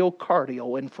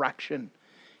pericardial infraction.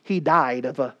 He died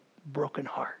of a broken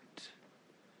heart.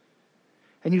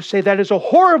 And you say that is a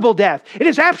horrible death. It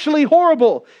is absolutely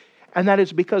horrible. And that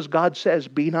is because God says,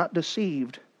 be not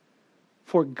deceived,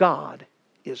 for God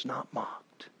is not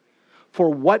mocked.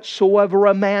 For whatsoever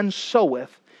a man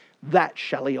soweth, that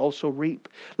shall he also reap.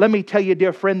 Let me tell you,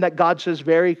 dear friend, that God says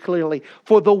very clearly,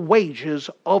 for the wages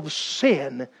of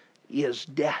sin is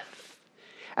death.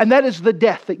 And that is the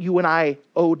death that you and I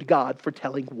owed God for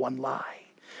telling one lie.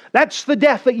 That's the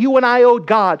death that you and I owed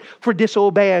God for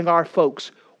disobeying our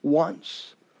folks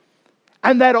once.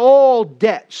 And that all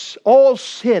debts, all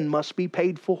sin must be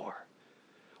paid for.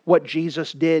 What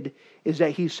Jesus did is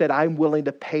that he said, I'm willing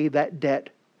to pay that debt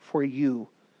for you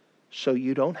so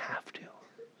you don't have to.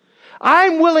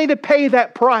 I'm willing to pay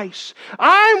that price.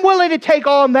 I'm willing to take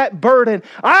on that burden.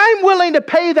 I'm willing to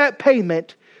pay that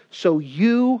payment so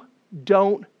you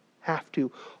don't have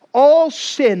to. All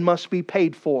sin must be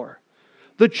paid for.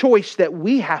 The choice that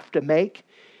we have to make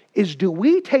is, do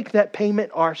we take that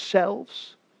payment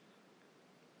ourselves?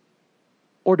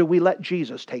 Or do we let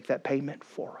Jesus take that payment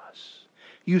for us?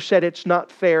 You said it's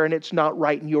not fair and it's not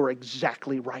right, and you're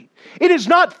exactly right. It is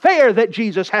not fair that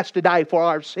Jesus has to die for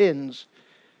our sins,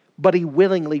 but he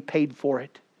willingly paid for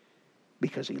it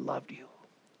because he loved you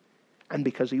and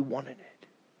because he wanted it.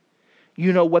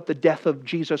 You know what the death of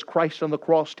Jesus Christ on the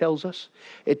cross tells us?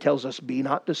 It tells us, be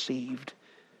not deceived,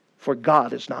 for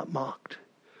God is not mocked.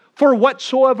 For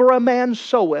whatsoever a man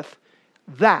soweth,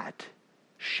 that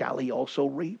shall he also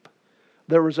reap.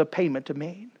 There is a payment to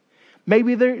make.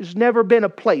 Maybe there's never been a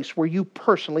place where you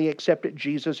personally accepted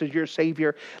Jesus as your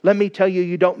Savior. Let me tell you,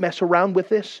 you don't mess around with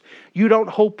this. You don't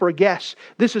hope or guess.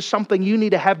 This is something you need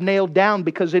to have nailed down,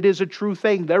 because it is a true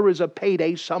thing. There is a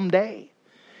payday someday.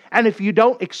 And if you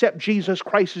don't accept Jesus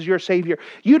Christ as your Savior,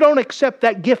 you don't accept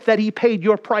that gift that he paid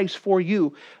your price for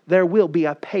you, there will be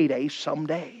a payday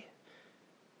someday.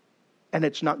 And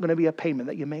it's not going to be a payment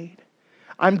that you made.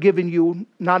 I'm giving you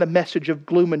not a message of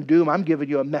gloom and doom. I'm giving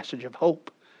you a message of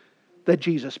hope that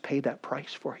Jesus paid that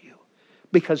price for you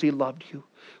because he loved you.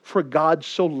 For God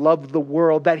so loved the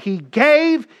world that he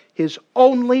gave his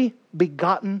only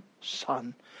begotten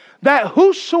Son, that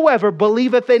whosoever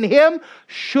believeth in him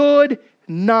should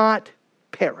not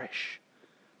perish,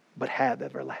 but have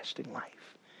everlasting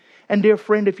life. And dear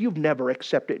friend, if you've never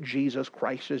accepted Jesus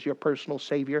Christ as your personal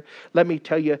Savior, let me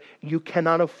tell you, you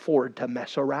cannot afford to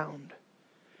mess around.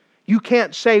 You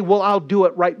can't say, well, I'll do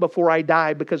it right before I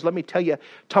die, because let me tell you,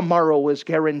 tomorrow is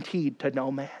guaranteed to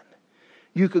no man.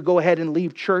 You could go ahead and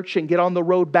leave church and get on the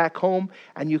road back home,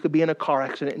 and you could be in a car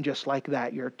accident, and just like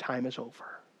that, your time is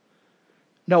over.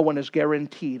 No one is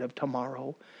guaranteed of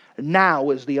tomorrow. Now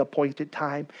is the appointed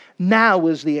time. Now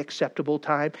is the acceptable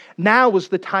time. Now is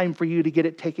the time for you to get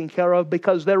it taken care of,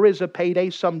 because there is a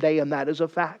payday someday, and that is a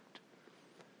fact.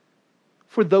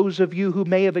 For those of you who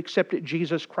may have accepted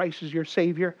Jesus Christ as your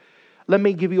Savior, let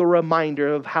me give you a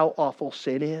reminder of how awful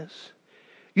sin is.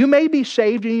 You may be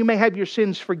saved and you may have your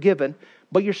sins forgiven,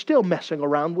 but you're still messing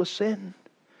around with sin.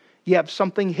 You have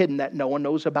something hidden that no one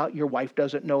knows about, your wife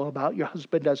doesn't know about, your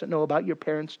husband doesn't know about, your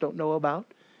parents don't know about.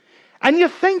 And you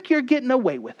think you're getting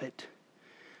away with it.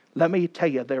 Let me tell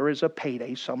you, there is a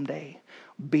payday someday.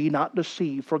 Be not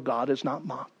deceived, for God is not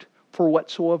mocked. For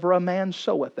whatsoever a man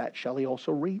soweth, that shall he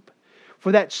also reap.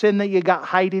 For that sin that you got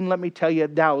hiding, let me tell you,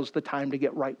 now is the time to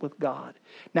get right with God.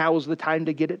 Now is the time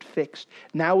to get it fixed.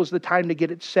 Now is the time to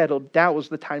get it settled. Now is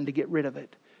the time to get rid of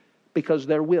it. because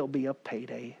there will be a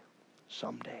payday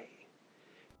someday.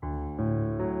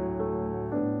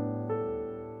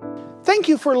 Thank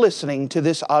you for listening to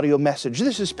this audio message.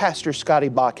 This is Pastor Scotty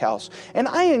Bachhaus, and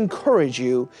I encourage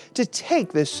you to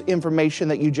take this information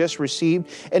that you just received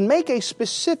and make a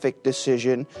specific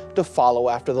decision to follow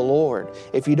after the Lord.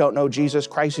 If you don't know Jesus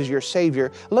Christ as your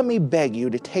Savior, let me beg you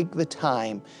to take the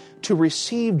time to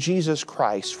receive Jesus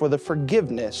Christ for the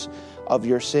forgiveness of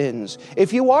your sins.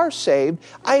 If you are saved,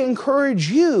 I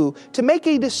encourage you to make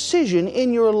a decision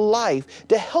in your life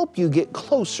to help you get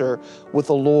closer with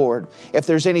the Lord. If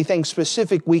there's anything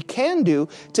specific we can do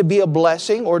to be a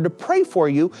blessing or to pray for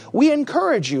you, we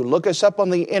encourage you. Look us up on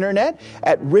the internet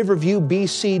at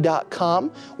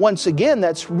riverviewbc.com. Once again,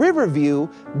 that's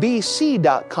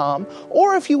riverviewbc.com.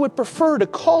 Or if you would prefer to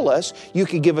call us, you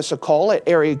could give us a call at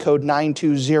area code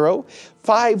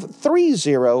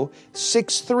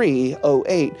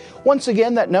 920-530-6308. Once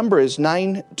again, that number is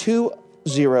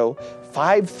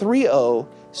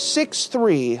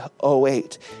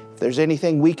 920-530-6308. If there's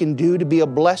anything we can do to be a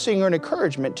blessing or an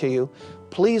encouragement to you,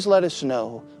 please let us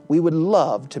know. We would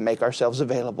love to make ourselves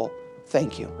available.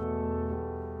 Thank you.